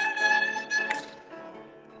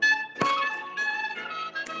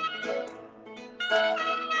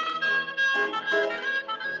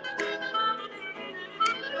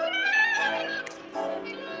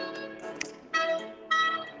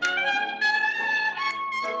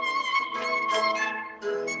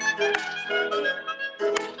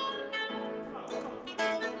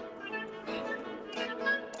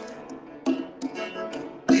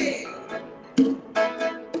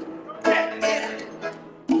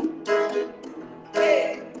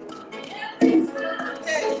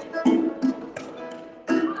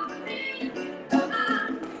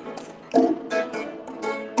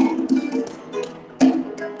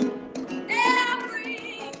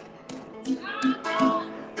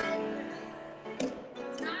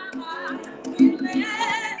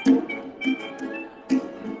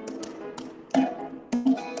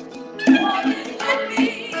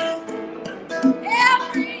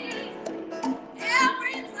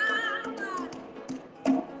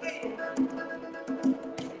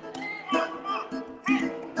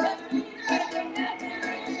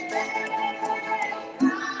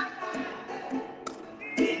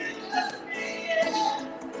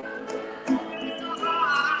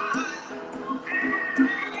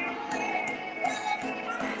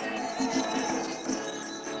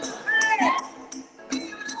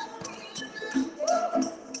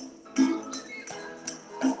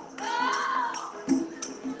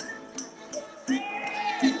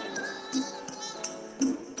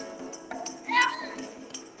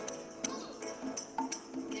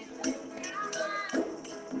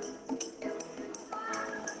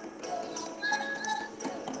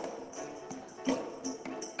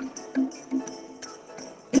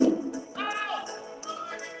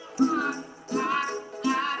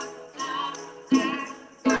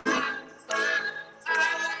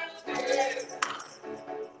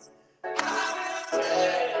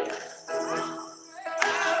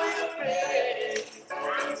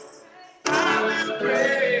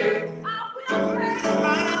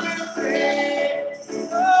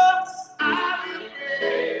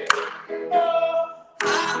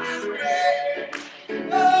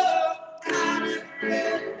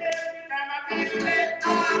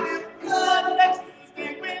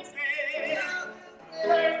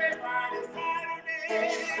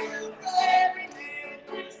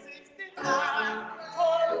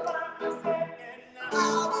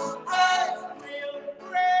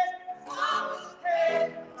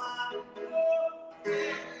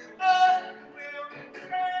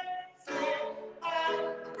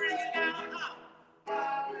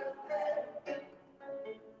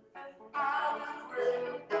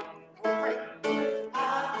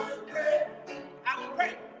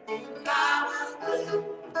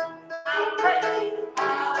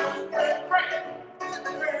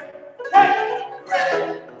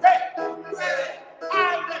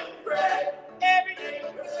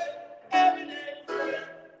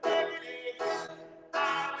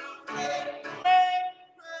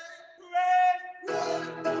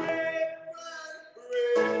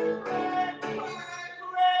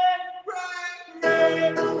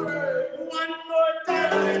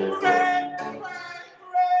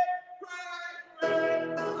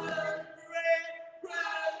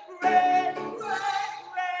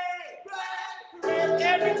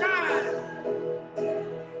 every time I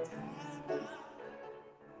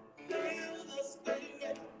feel the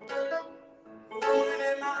Spirit moving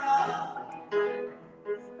in my heart,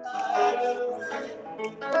 I will pray.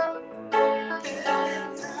 Every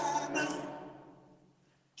time I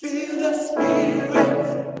feel the Spirit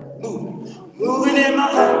moving in my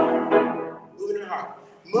heart, moving in my heart,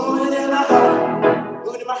 moving in my heart,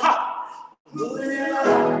 moving in my heart, moving in my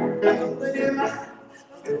heart, moving in my heart,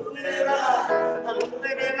 moving in my heart, I'm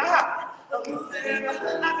moving in my heart, I'm moving in my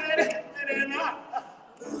heart, I'm moving in my heart,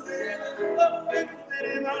 moving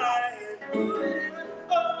in my heart,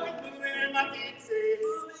 oh, it's moving in my feet, say,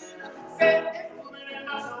 it's moving in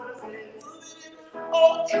my shoulders, say,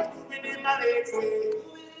 oh, it's moving in my legs, say,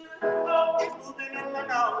 oh, it's moving in my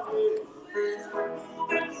nose, say,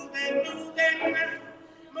 moving, moving,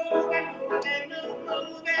 moving, moving,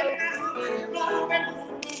 moving,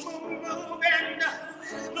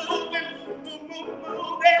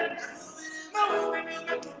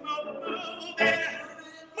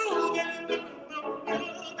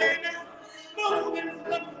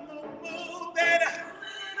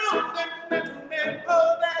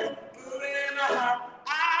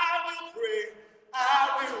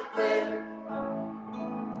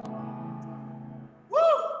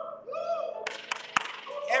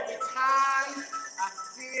 every time I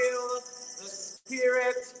feel the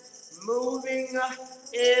Spirit moving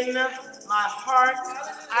in my heart,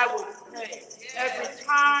 I will pray. Every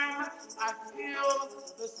time I feel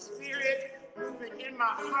the Spirit moving in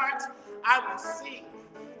my heart, I will sing.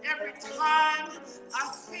 Every time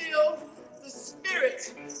I feel the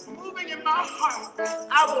Spirit moving in my heart,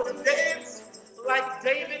 I will dance like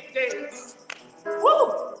David danced.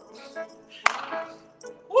 Woo!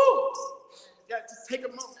 Woo! Yeah, just take a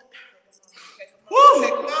moment. Woo!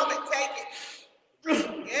 Take a moment, take it.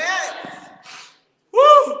 Yes. Woo!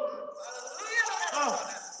 Oh.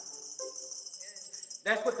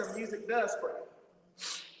 That's what the music does for you.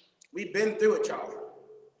 We've been through it, y'all.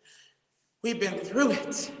 We've been through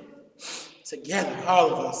it together,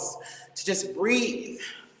 all of us, to just breathe,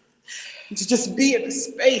 to just be in the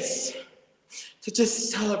space, to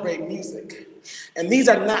just celebrate music. And these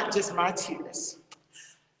are not just my tears.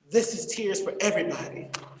 This is tears for everybody.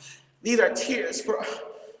 These are tears for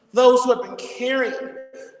those who have been carrying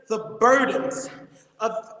the burdens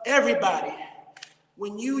of everybody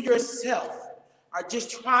when you yourself are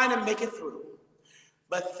just trying to make it through.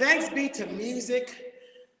 But thanks be to music,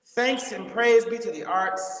 thanks and praise be to the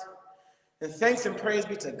arts, and thanks and praise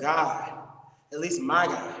be to God, at least my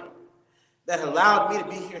God, that allowed me to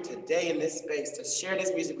be here today in this space to share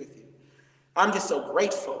this music with you. I'm just so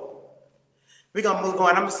grateful. We're gonna move on.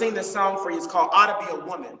 I'm gonna sing this song for you. It's called Ought to Be a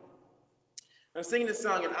Woman. I'm singing this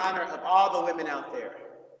song in honor of all the women out there.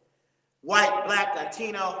 White, black,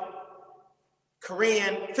 Latino,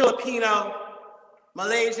 Korean, Filipino,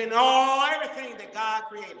 Malaysian, everything that God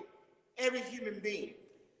created. Every human being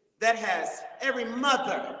that has, every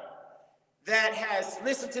mother that has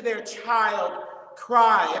listened to their child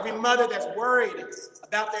cry, every mother that's worried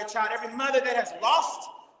about their child, every mother that has lost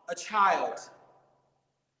a child.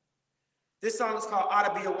 This song is called Ought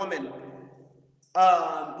to Be a Woman,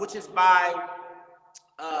 which is by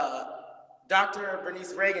Dr.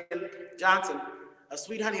 Bernice Reagan Johnson, of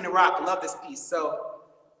Sweet Honey in the Rock. I love this piece. So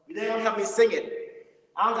they don't help me sing it.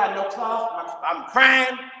 I don't got no cloth. I'm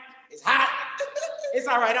crying. It's hot. It's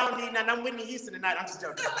all right. I don't need nothing. I'm Whitney Houston tonight. I'm just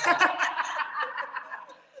joking.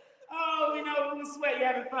 Oh, we know who's sweat. You're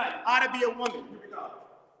having fun. Ought to Be a Woman. Here we go.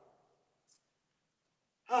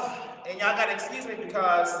 And y'all got to excuse me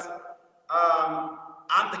because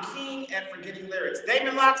I'm the king at forgetting lyrics.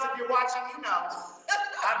 Damon Locks, if you're watching, you know.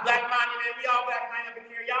 I'm Black Monument. We all Black Monument up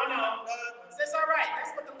in here. Y'all know. So it's all right.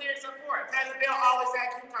 That's what the lyrics are for. Patty Bell always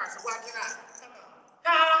had cue cards, so why can't I?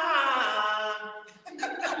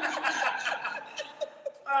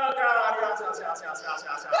 Oh, God.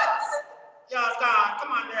 Y'all, God.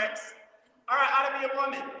 Come on, next. All right, Ought to Be a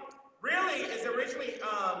Woman. Really is originally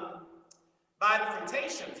by the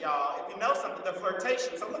Flirtations, y'all. If you know something, the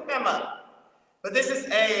Flirtations. So look them up. But this is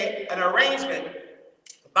an arrangement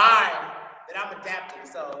by that I'm adapting.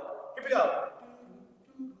 So here we go.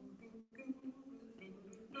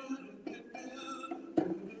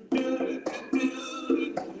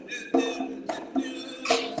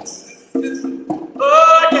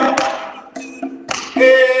 Oh yeah,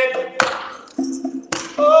 hey,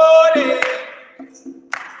 oh yeah,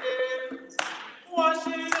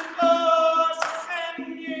 washing the clothes,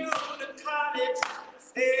 send you to college,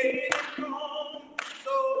 stay at home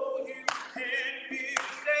so you can be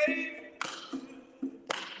safe.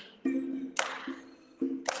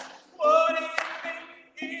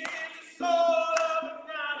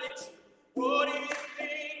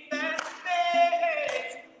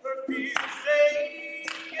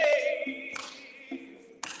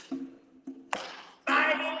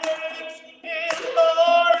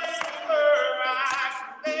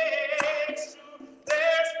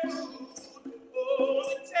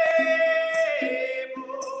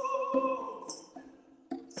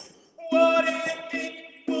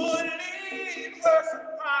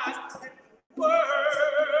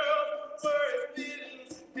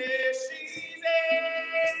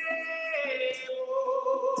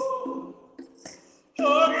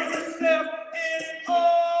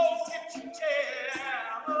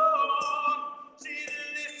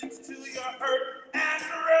 hurt and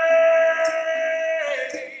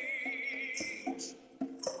rage.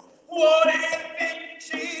 What if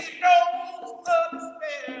she knows the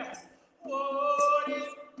despair? What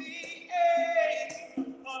is the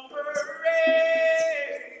aim of her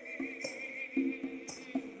rage?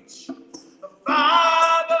 The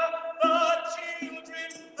father, the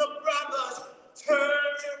children, the brothers turn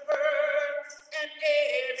to her, and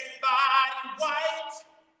everybody white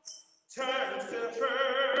turns to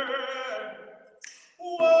her.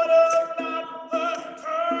 What about her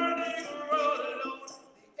turning alone?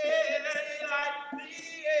 The like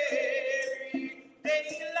the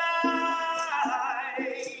everyday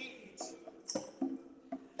light.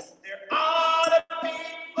 There ought to be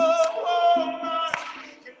a woman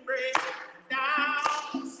who can break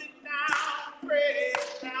down, sit down, break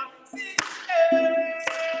down, sit down.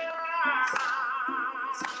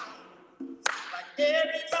 Like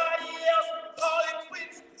everybody else, call it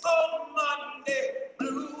quits on Monday,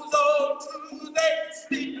 blues on Tuesday,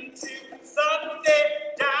 sleep until Sunday.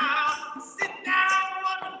 Down, sit down,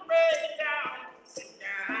 woman, break down, sit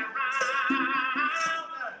down.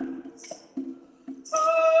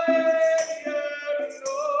 Oh,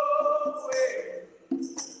 no way.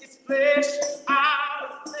 It's flesh out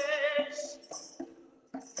of flesh.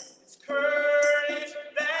 It's courage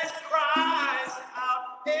that cries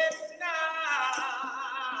out at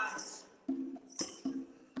night.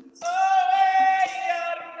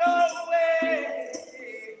 No way.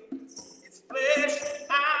 It's flesh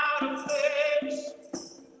out of flesh.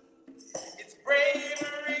 It's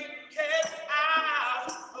bravery kept out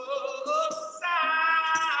of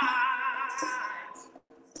sight.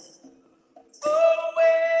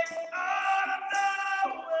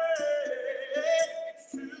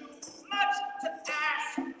 It's too much to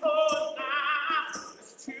ask for now.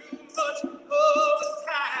 It's too much of a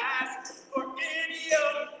task for any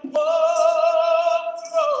young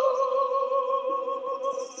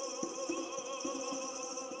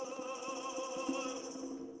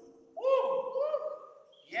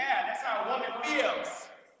Yeah, that's how a woman feels.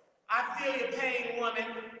 I feel your pain, woman.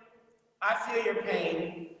 I feel your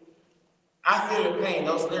pain. I feel your pain.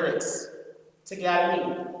 Those lyrics took it out of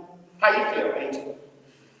me. How you feel, Angel?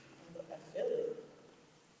 I feel it.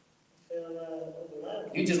 I feel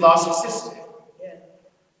overwhelmed. You just lost your sister. Yeah.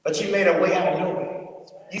 But you made a way out of nowhere.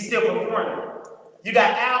 You still performing. You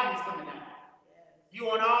got albums coming out. You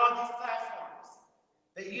on all these platforms.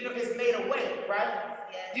 It's made a way, right?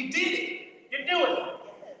 Yeah. You did it. You're doing it.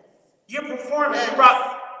 Yes. You're performing. Yes. You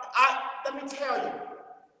brought. Let me tell you.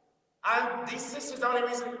 These sisters, the only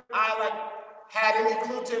reason I had any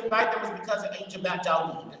clue to invite them was because of Angel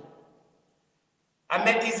Dawid. I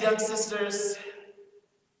met these young sisters,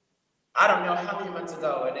 I don't know how many months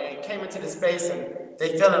ago, and they came into the space and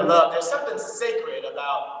they fell in love. There's something sacred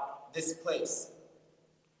about this place.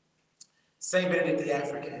 St. Benedict the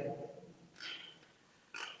African.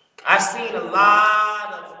 I've seen a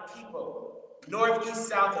lot of people, north, east,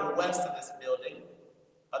 south, and west of this building,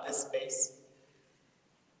 of this space.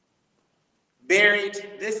 Buried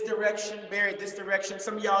this direction.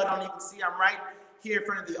 Some of y'all don't even see, I'm right here in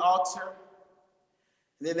front of the altar.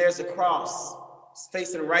 And then there's a cross, it's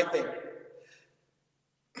facing right there.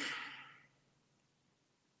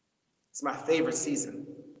 It's my favorite season.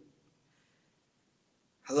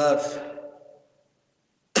 I love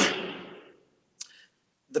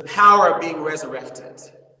the power of being resurrected,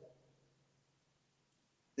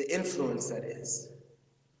 the influence that is,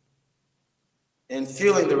 and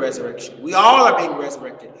feeling the resurrection. We all are being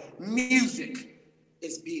resurrected. Music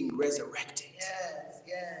is being resurrected. Yes,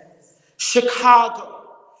 yes. Chicago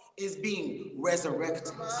is being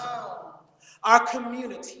resurrected. Our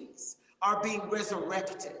communities are being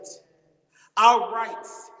resurrected. Our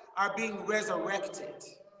rights are being resurrected.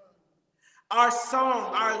 Our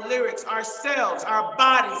song, our lyrics, ourselves, our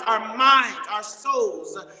bodies, our minds, our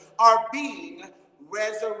souls are being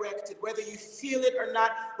resurrected. Whether you feel it or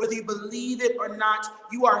not, whether you believe it or not,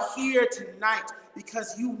 you are here tonight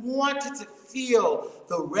because you wanted to feel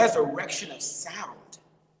the resurrection of sound.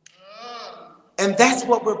 And that's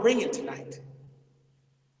what we're bringing tonight.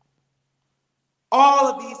 All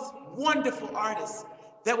of these wonderful artists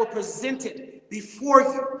that were presented before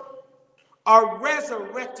you are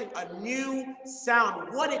resurrecting a new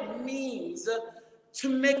sound. What it means to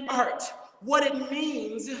make art, what it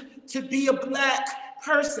means to be a Black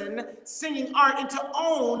person singing art and to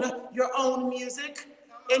own your own music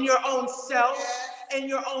and your own self and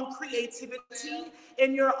your own creativity,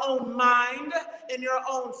 in your own mind, in your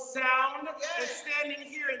own sound, and standing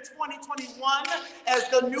here in 2021 as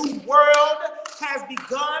the new world has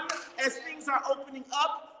begun, as things are opening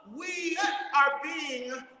up, we are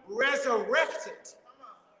being resurrected.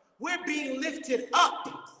 We're being lifted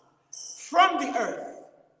up from the earth.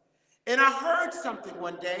 And I heard something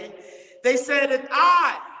one day. They said, if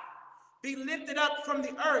I be lifted up from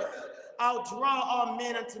the earth, I'll draw all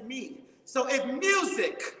men unto me. So if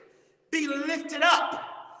music be lifted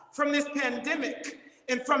up from this pandemic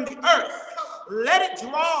and from the earth, let it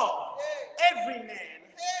draw every man.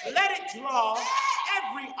 Let it draw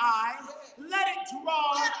every eye. Let it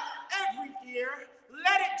draw every ear.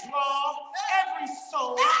 Let it draw every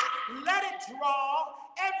soul. Let it draw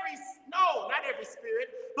not every spirit,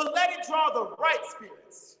 but let it draw the right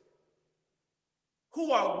spirits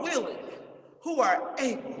who are willing, who are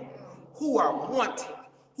able, who are wanting,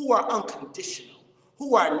 who are unconditional,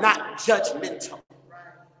 who are not judgmental.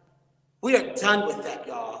 We are done with that,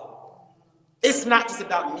 y'all. It's not just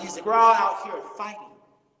about music. We're all out here fighting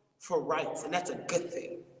for rights, and that's a good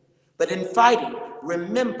thing. But in fighting,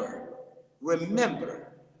 remember,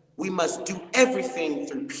 we must do everything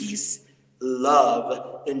through peace,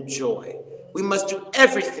 love, and joy. We must do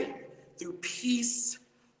everything through peace,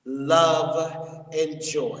 love, and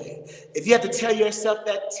joy. If you have to tell yourself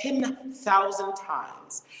that 10,000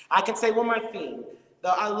 times, I can say one more thing. Though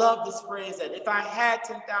I love this phrase that if I had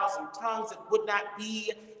 10,000 tongues, it would not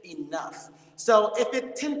be enough. So if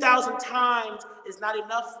 10,000 times is not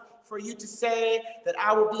enough for you to say that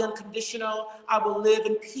I will be unconditional, I will live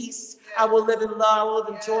in peace, I will live in love, I will live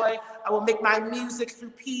in joy, I will make my music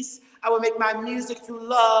through peace, I will make my music through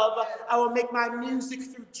love, I will make my music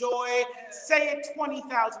through joy. Say it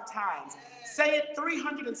 20,000 times. Say it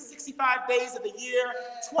 365 days of the year,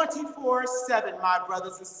 24/7, my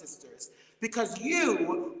brothers and sisters. Because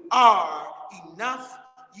you are enough,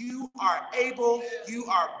 you are able, you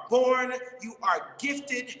are born, you are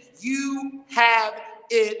gifted, you have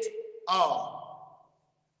it all.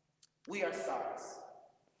 We are stars.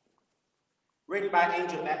 Written by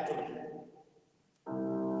Angel Magdalene.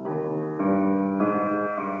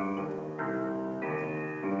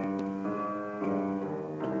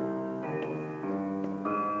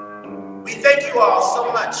 We thank you all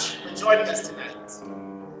so much for joining us tonight.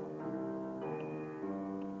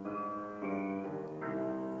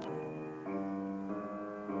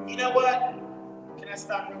 You know what? Can I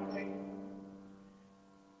stop real quick?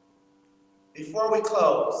 Before we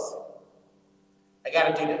close, I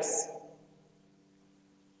gotta do this.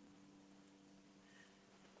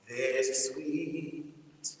 There's a sweet.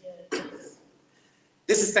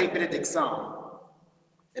 This is St. Benedict's song,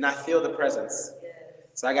 and I feel the presence,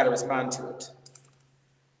 so I gotta respond to it.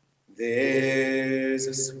 There's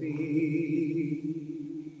a sweet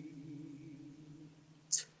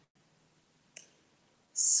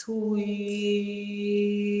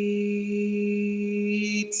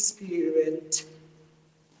spirit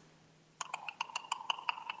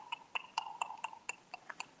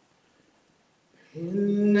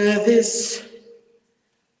in this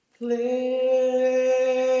place,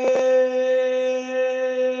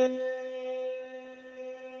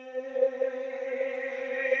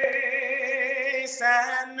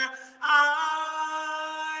 and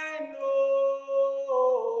I know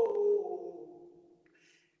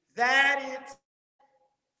that it's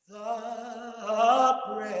the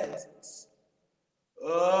presence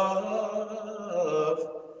of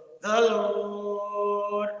the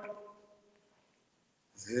Lord.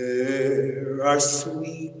 There are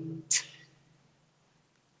sweet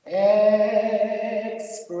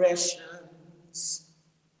expressions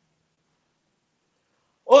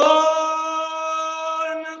on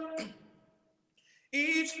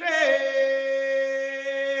each face.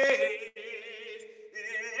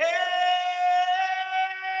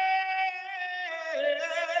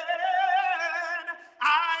 I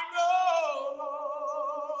know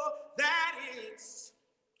that it's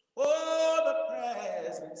the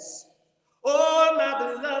presence, my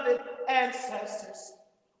beloved ancestors,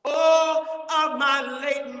 of my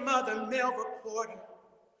late mother, Melba Porter,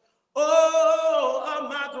 of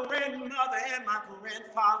my grandmother and my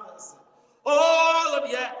grandfathers, all of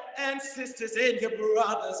your ancestors and your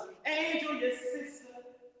brothers, Angel, your sister,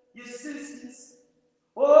 your sisters.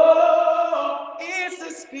 Oh, it's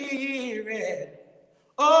the spirit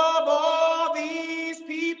of all these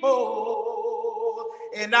people.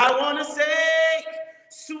 And I want to say,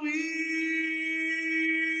 sweet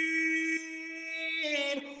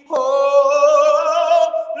Holy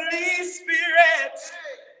Spirit.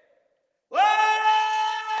 Oh,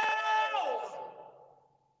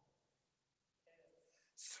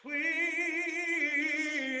 sweet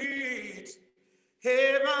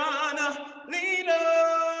heavenly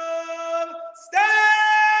love, stay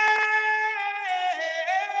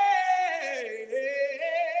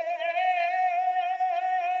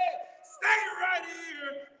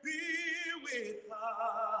be with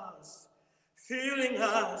us, feeling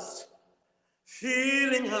us,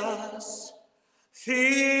 feeling us,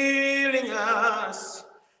 feeling us,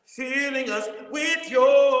 feeling us with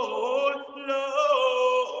your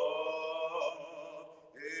love.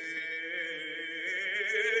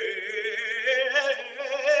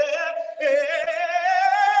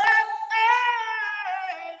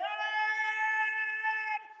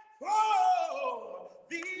 For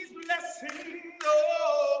these blessings,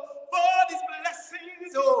 oh, for these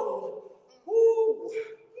blessings, oh, woo,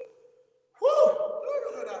 woo.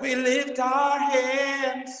 We lift our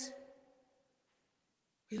hands.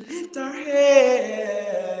 We lift our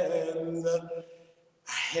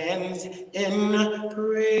hands in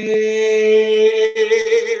praise,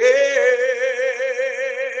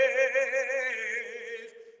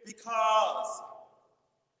 because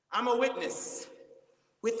I'm a witness,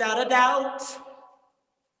 without a doubt.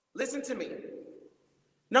 Listen to me.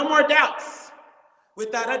 No more doubts,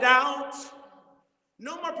 without a doubt.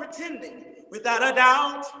 No more pretending, without a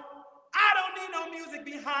doubt. I don't need no music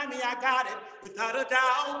behind me, I got it, without a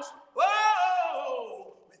doubt.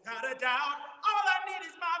 Whoa, without a doubt. All I need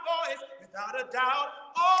is my voice, without a doubt.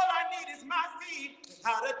 All I need is my feet,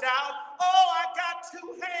 without a doubt. Oh, I got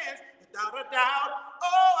two hands, without a doubt.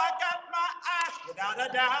 Oh, I got my eyes, without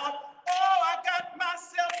a doubt. Oh, I got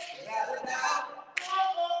myself, without a doubt.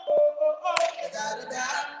 Oh, without a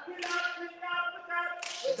doubt.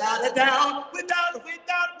 Without a doubt, without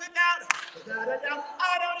a doubt,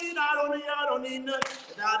 I don't need nothing.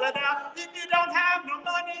 Without a doubt, if you don't have no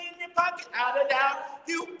money in your pocket, without a doubt,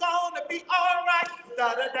 you gonna be all right.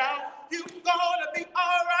 Without a doubt, you gonna be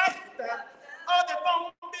all right. Oh, the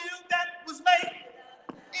phone bill that was late,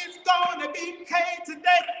 it's gonna be paid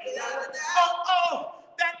today. Without a doubt. Oh,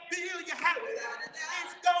 that bill you have,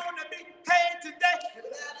 it's gonna be paid today.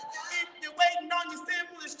 If you're waiting on your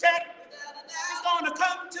stimulus check, it's gonna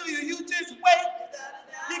come to you, you just wait.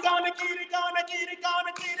 You're gonna get it, gonna get it,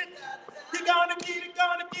 gonna get it. You're gonna get it,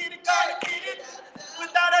 gonna get it, gonna get it.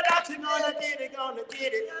 Without a doubt, you're gonna get it, gonna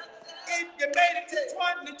get it. If you made it to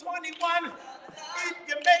 2021, if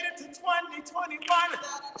you made it to 2021,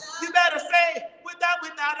 you better say, without a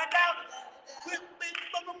doubt.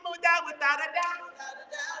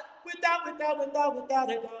 Without a doubt. Without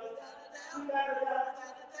a doubt.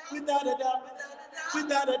 Without a doubt.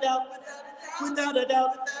 Without a doubt. Without a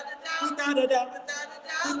doubt. Without a doubt.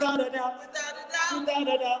 Without a doubt. Without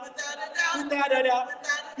a doubt. Without a doubt.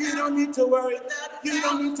 You don't need to worry. You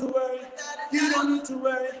don't need to worry. You don't need to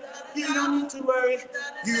worry. You don't need to worry.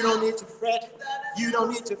 You don't need to fret. You don't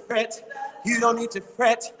need to fret. You don't need to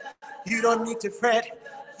fret. You don't need to fret.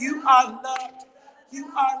 You are loved.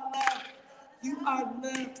 You are loved. You are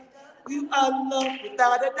loved. You are loved.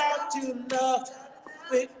 Without a doubt, you loved.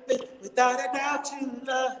 Without a doubt, you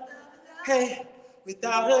love. Hey,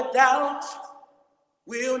 without a doubt,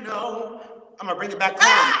 we'll know. I'm gonna bring it back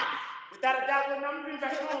home. Without a doubt, I'm gonna bring it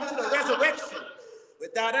back home to the resurrection.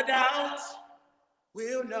 Without a doubt,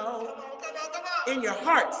 we'll know. Come on. In your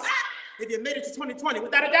hearts, if you made it to 2020,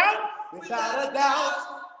 without a doubt, without a doubt.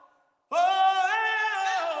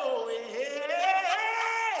 Oh,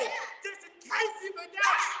 yeah. Just in case you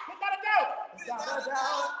forgot, without a doubt, without a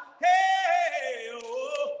doubt. Hey,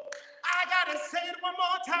 oh, I gotta say it one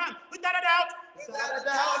more time. Without a doubt,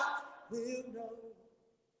 we'll know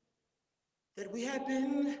that we have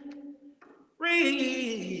been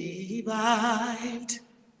revived.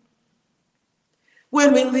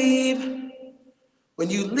 When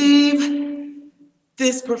you leave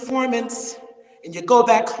this performance and you go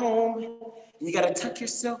back home and you gotta tuck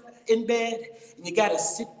yourself in bed and you gotta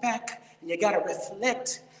sit back and you gotta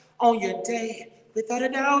reflect on your day, without a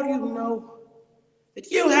doubt you know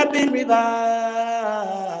that you have been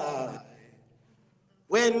revived.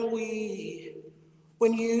 When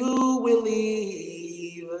you will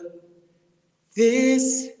leave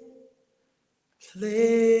this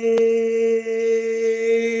place.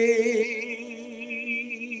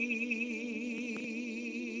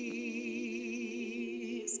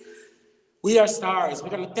 We Are Stars. We're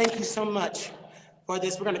going to thank you so much for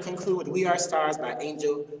this. We're going to conclude with We Are Stars by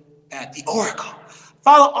Angel at the Oracle.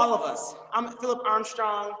 Follow all of us. I'm Phillip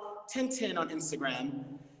Armstrong, 1010 on Instagram.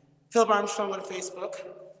 Phillip Armstrong on Facebook.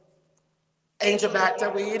 Angel back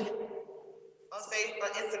Dawid. On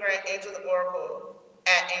Instagram, Angel the Oracle.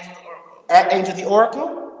 At Angel the Oracle. At Angel the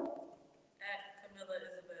Oracle. At Camilla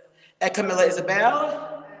Isabel. At Camilla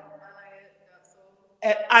Isabel.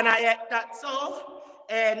 At Anayet.soul.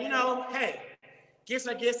 And you know, hey, gifts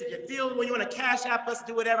are gifts. If you feel when you want to cash app us,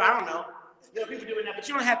 do whatever. I don't know. You know, people doing that, but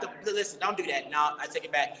you don't have to listen. Don't do that. No, I take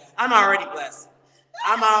it back. I'm already blessed.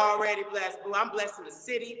 I'm already blessed, boo. I'm blessed in the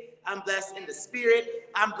city. I'm blessed in the spirit.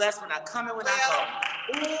 I'm blessed when I come and when I go.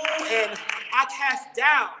 Ooh, and I cast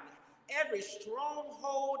down every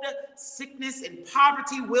stronghold, sickness, and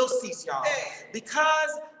poverty will cease, y'all.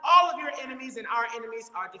 Because all of your enemies and our enemies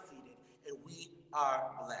are defeated, and we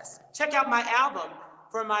are blessed. Check out my album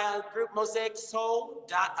from my group,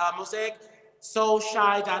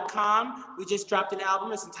 mosaicsoulshy.com. We just dropped an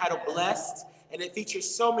album. It's entitled Blessed. And it features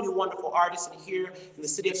so many wonderful artists in here in the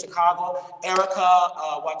city of Chicago. Erica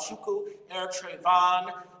Wachuku, Eric Trayvon,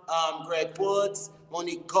 Greg Woods,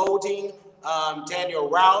 Monique Golding, Daniel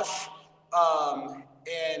Rausch,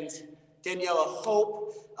 and Daniela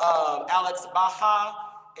Hope, Alex Baha,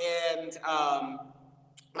 and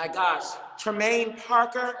my gosh, Tremaine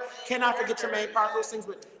Parker. Cannot forget Tremaine Parker, who sings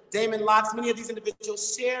with Damon Locks. Many of these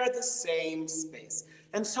individuals share the same space.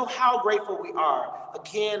 And so how grateful we are,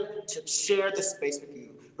 again, to share this space with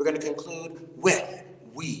you. We're going to conclude with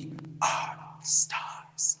We Are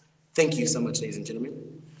Stars. Thank you so much, ladies and gentlemen.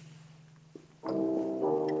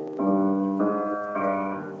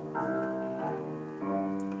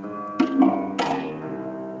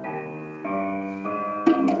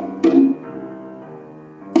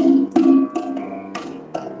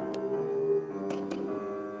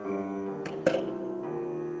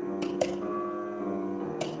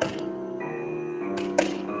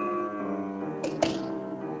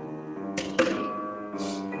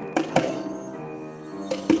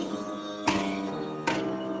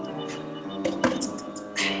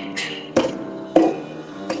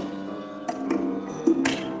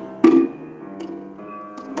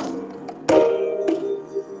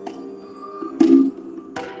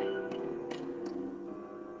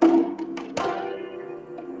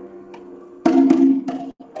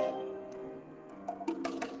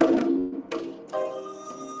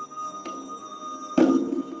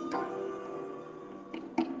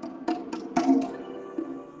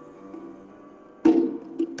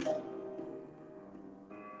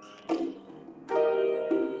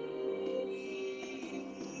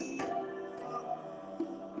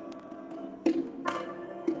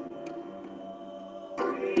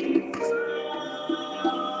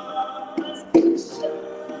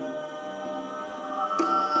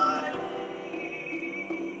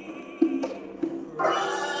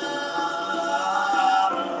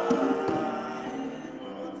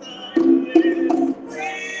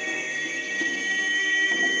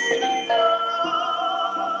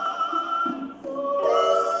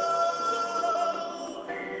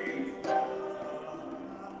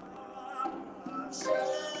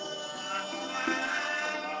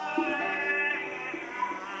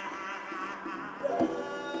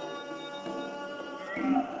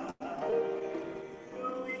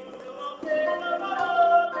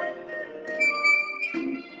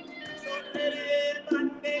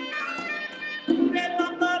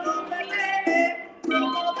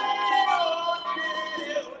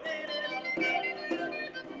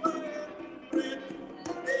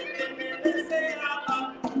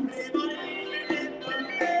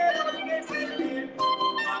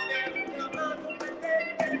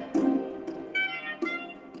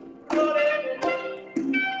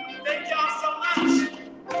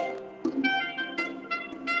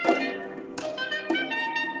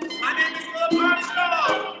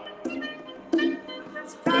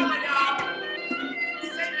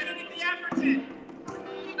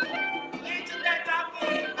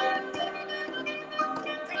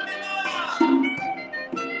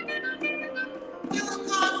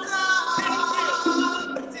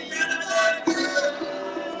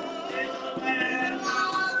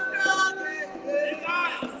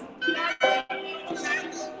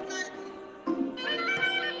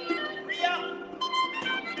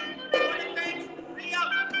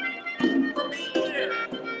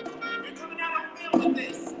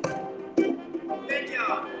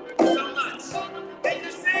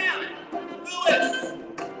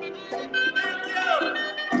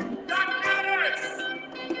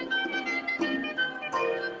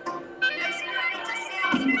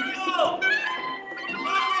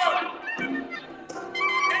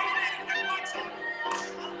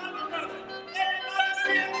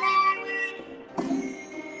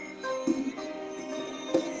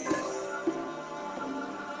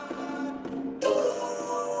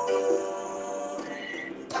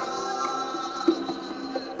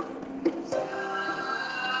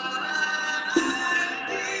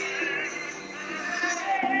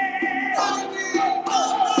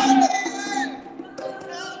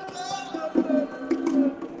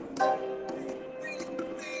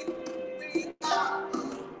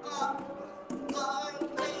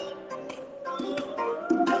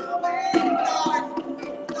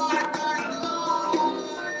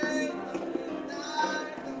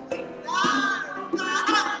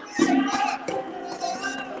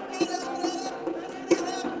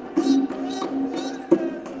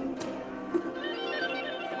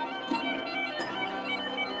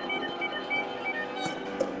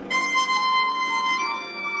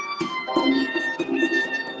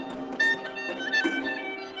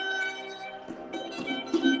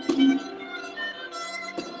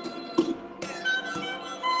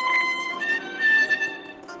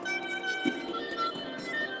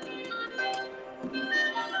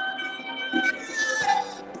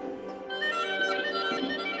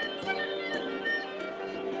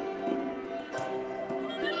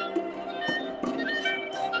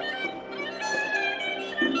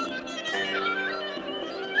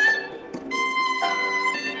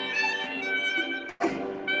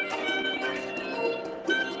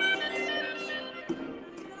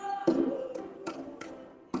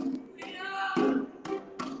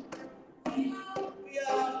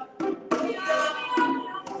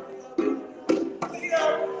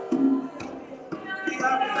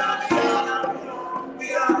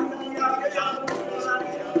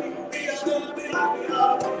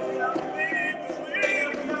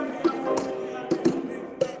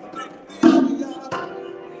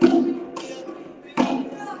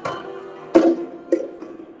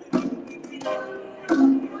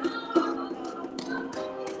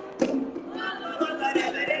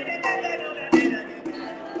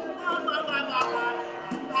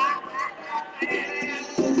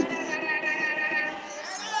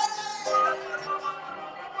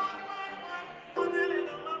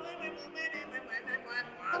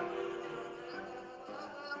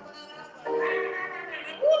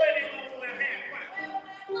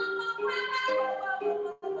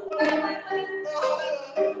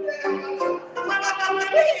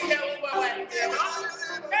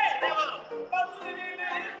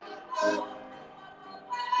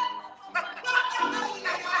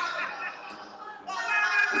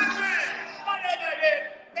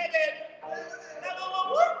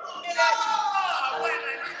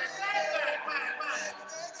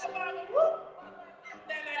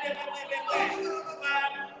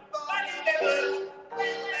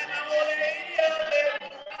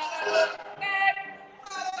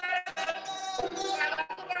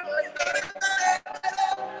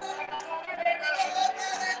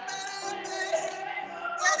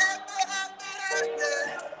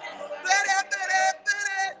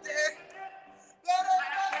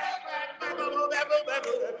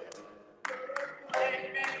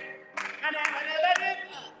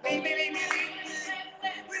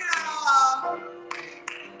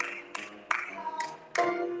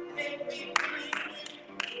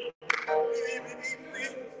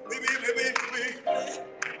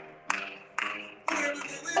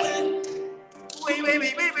 Thank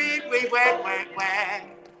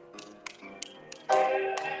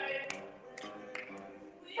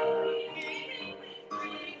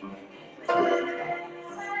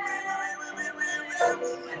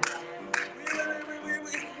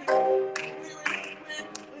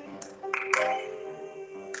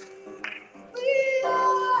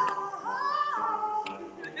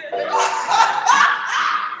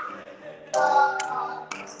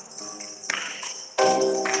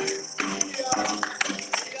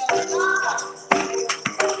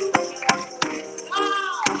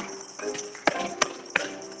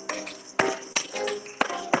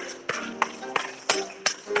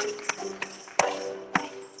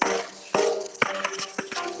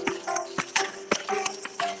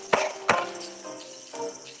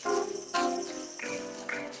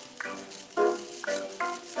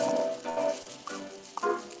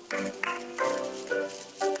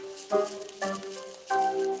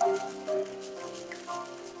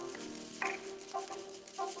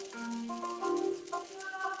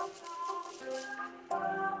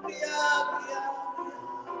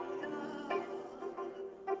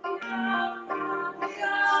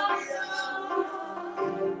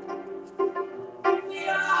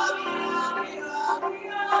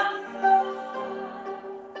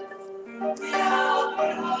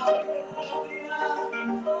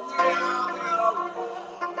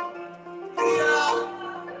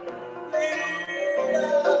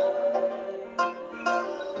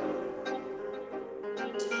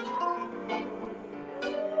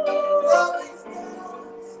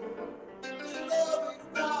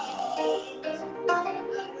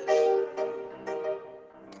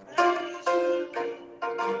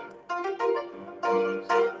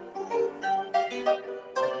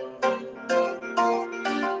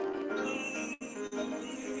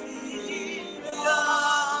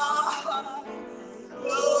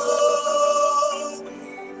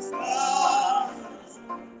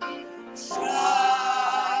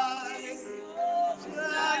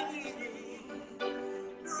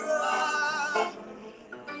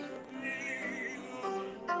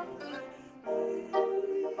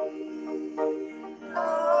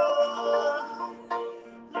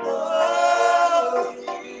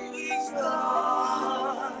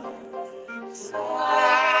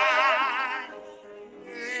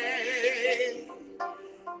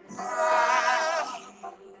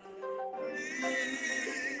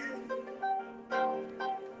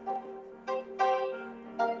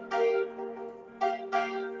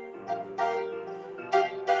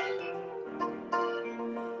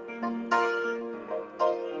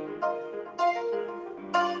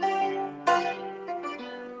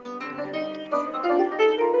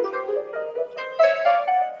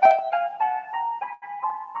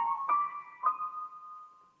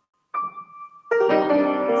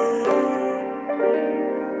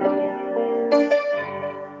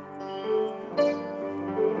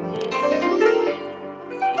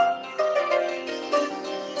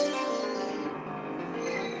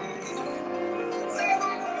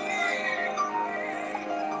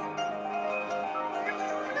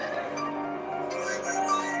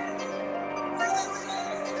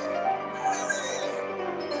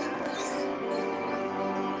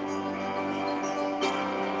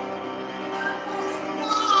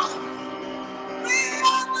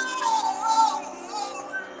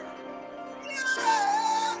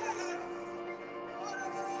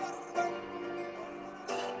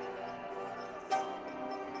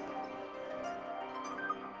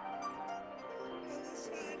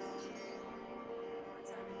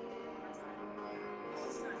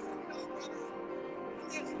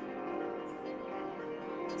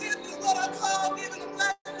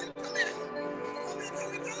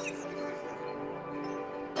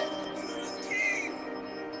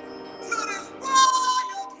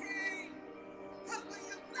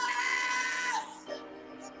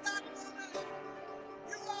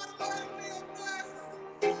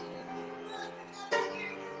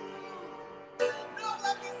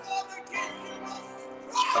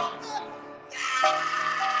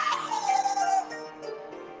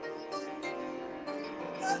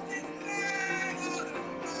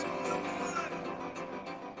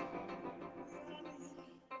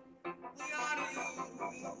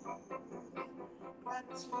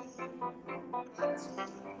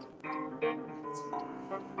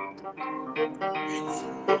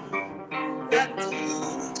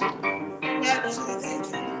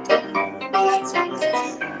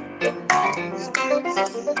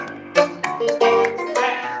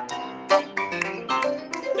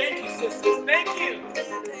you, sisters. Thank you.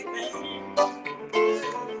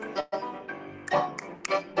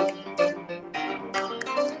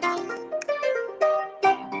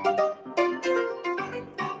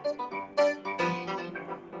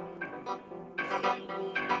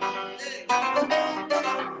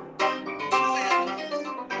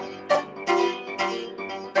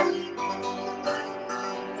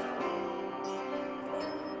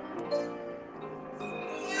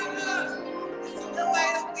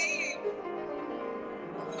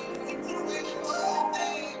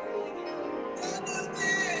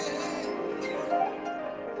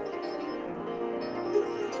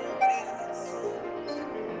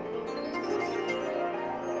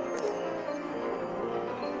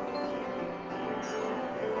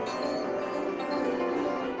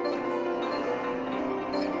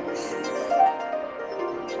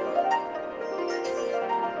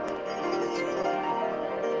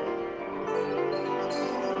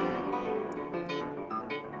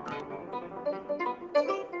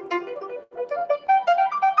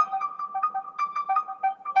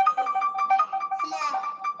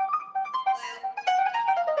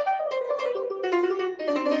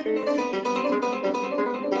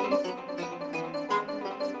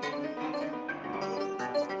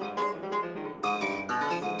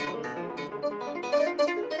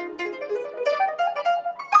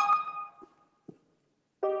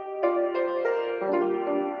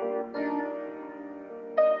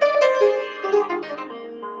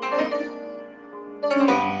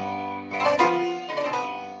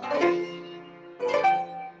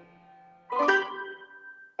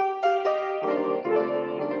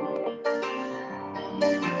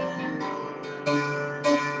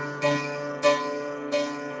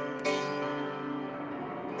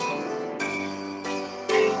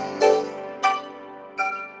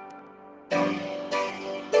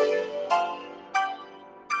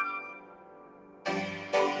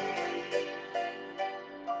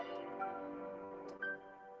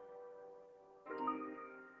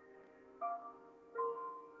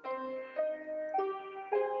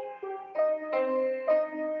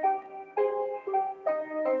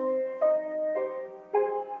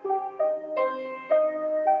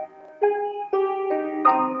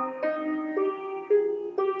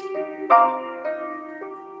 Come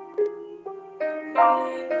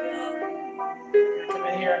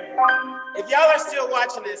in here. If y'all are still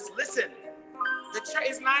watching this, listen.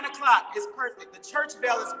 It's 9 o'clock. It's perfect. The church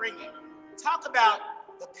bell is ringing. Talk about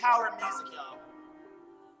the power of music, y'all.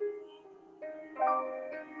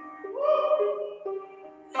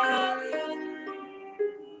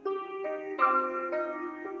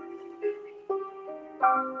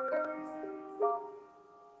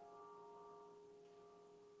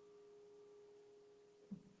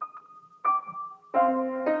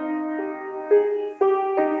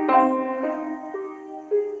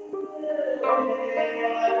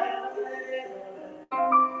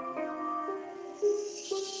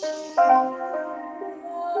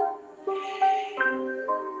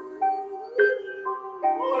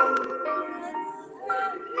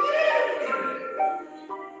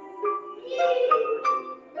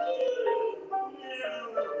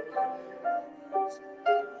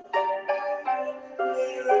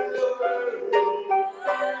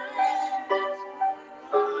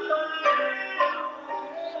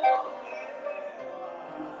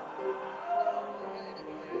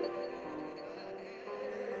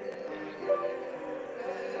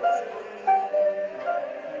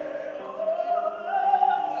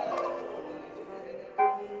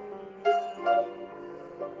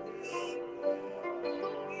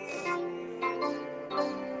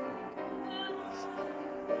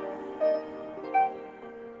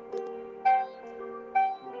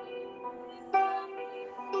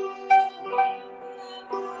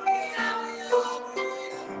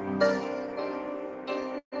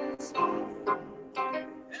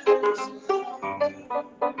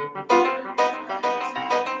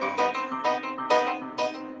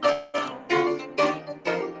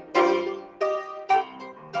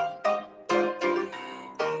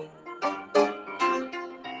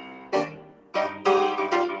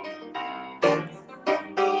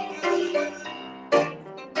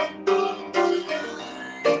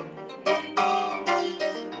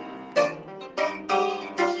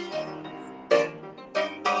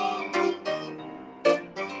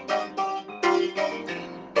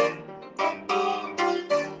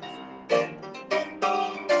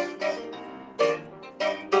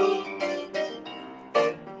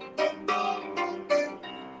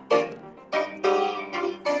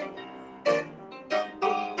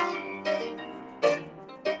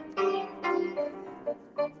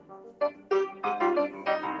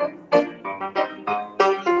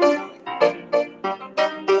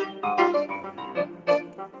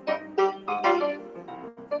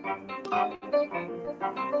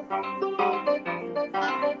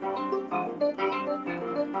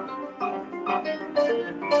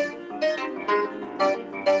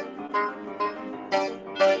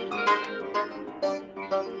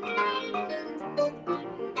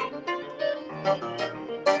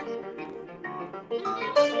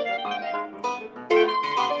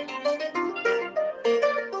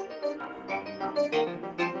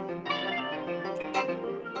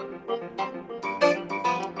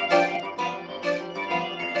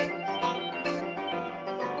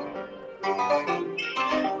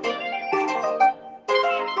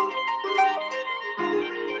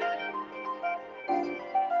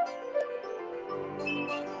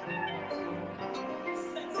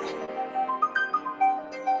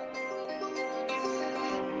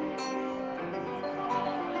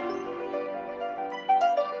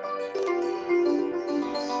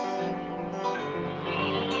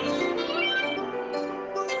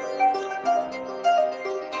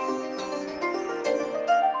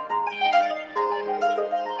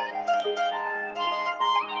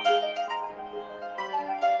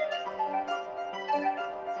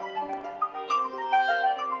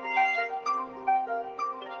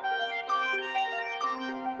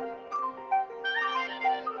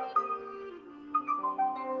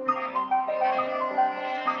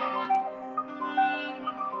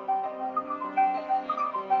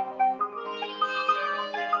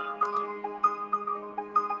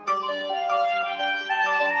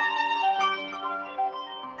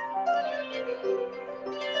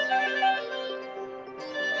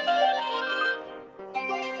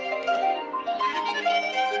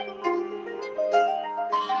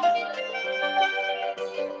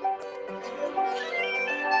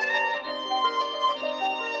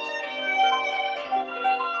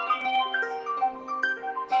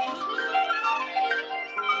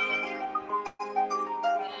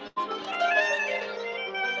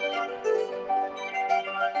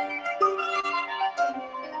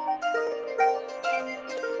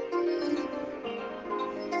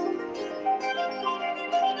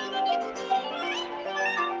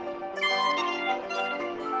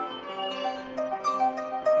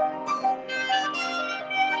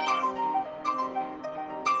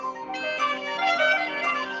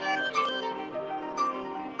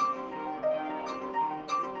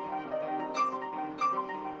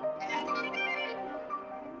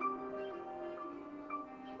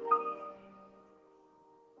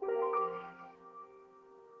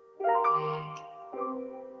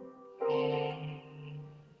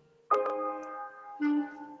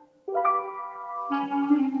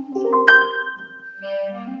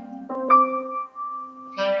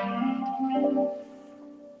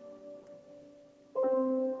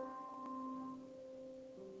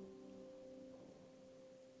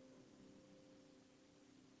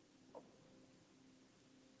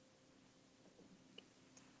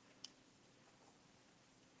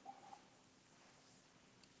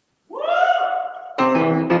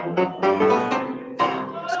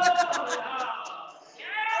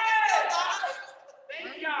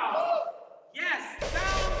 Thank y'all. Yes,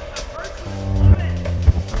 sounds of a virtuous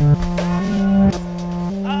woman.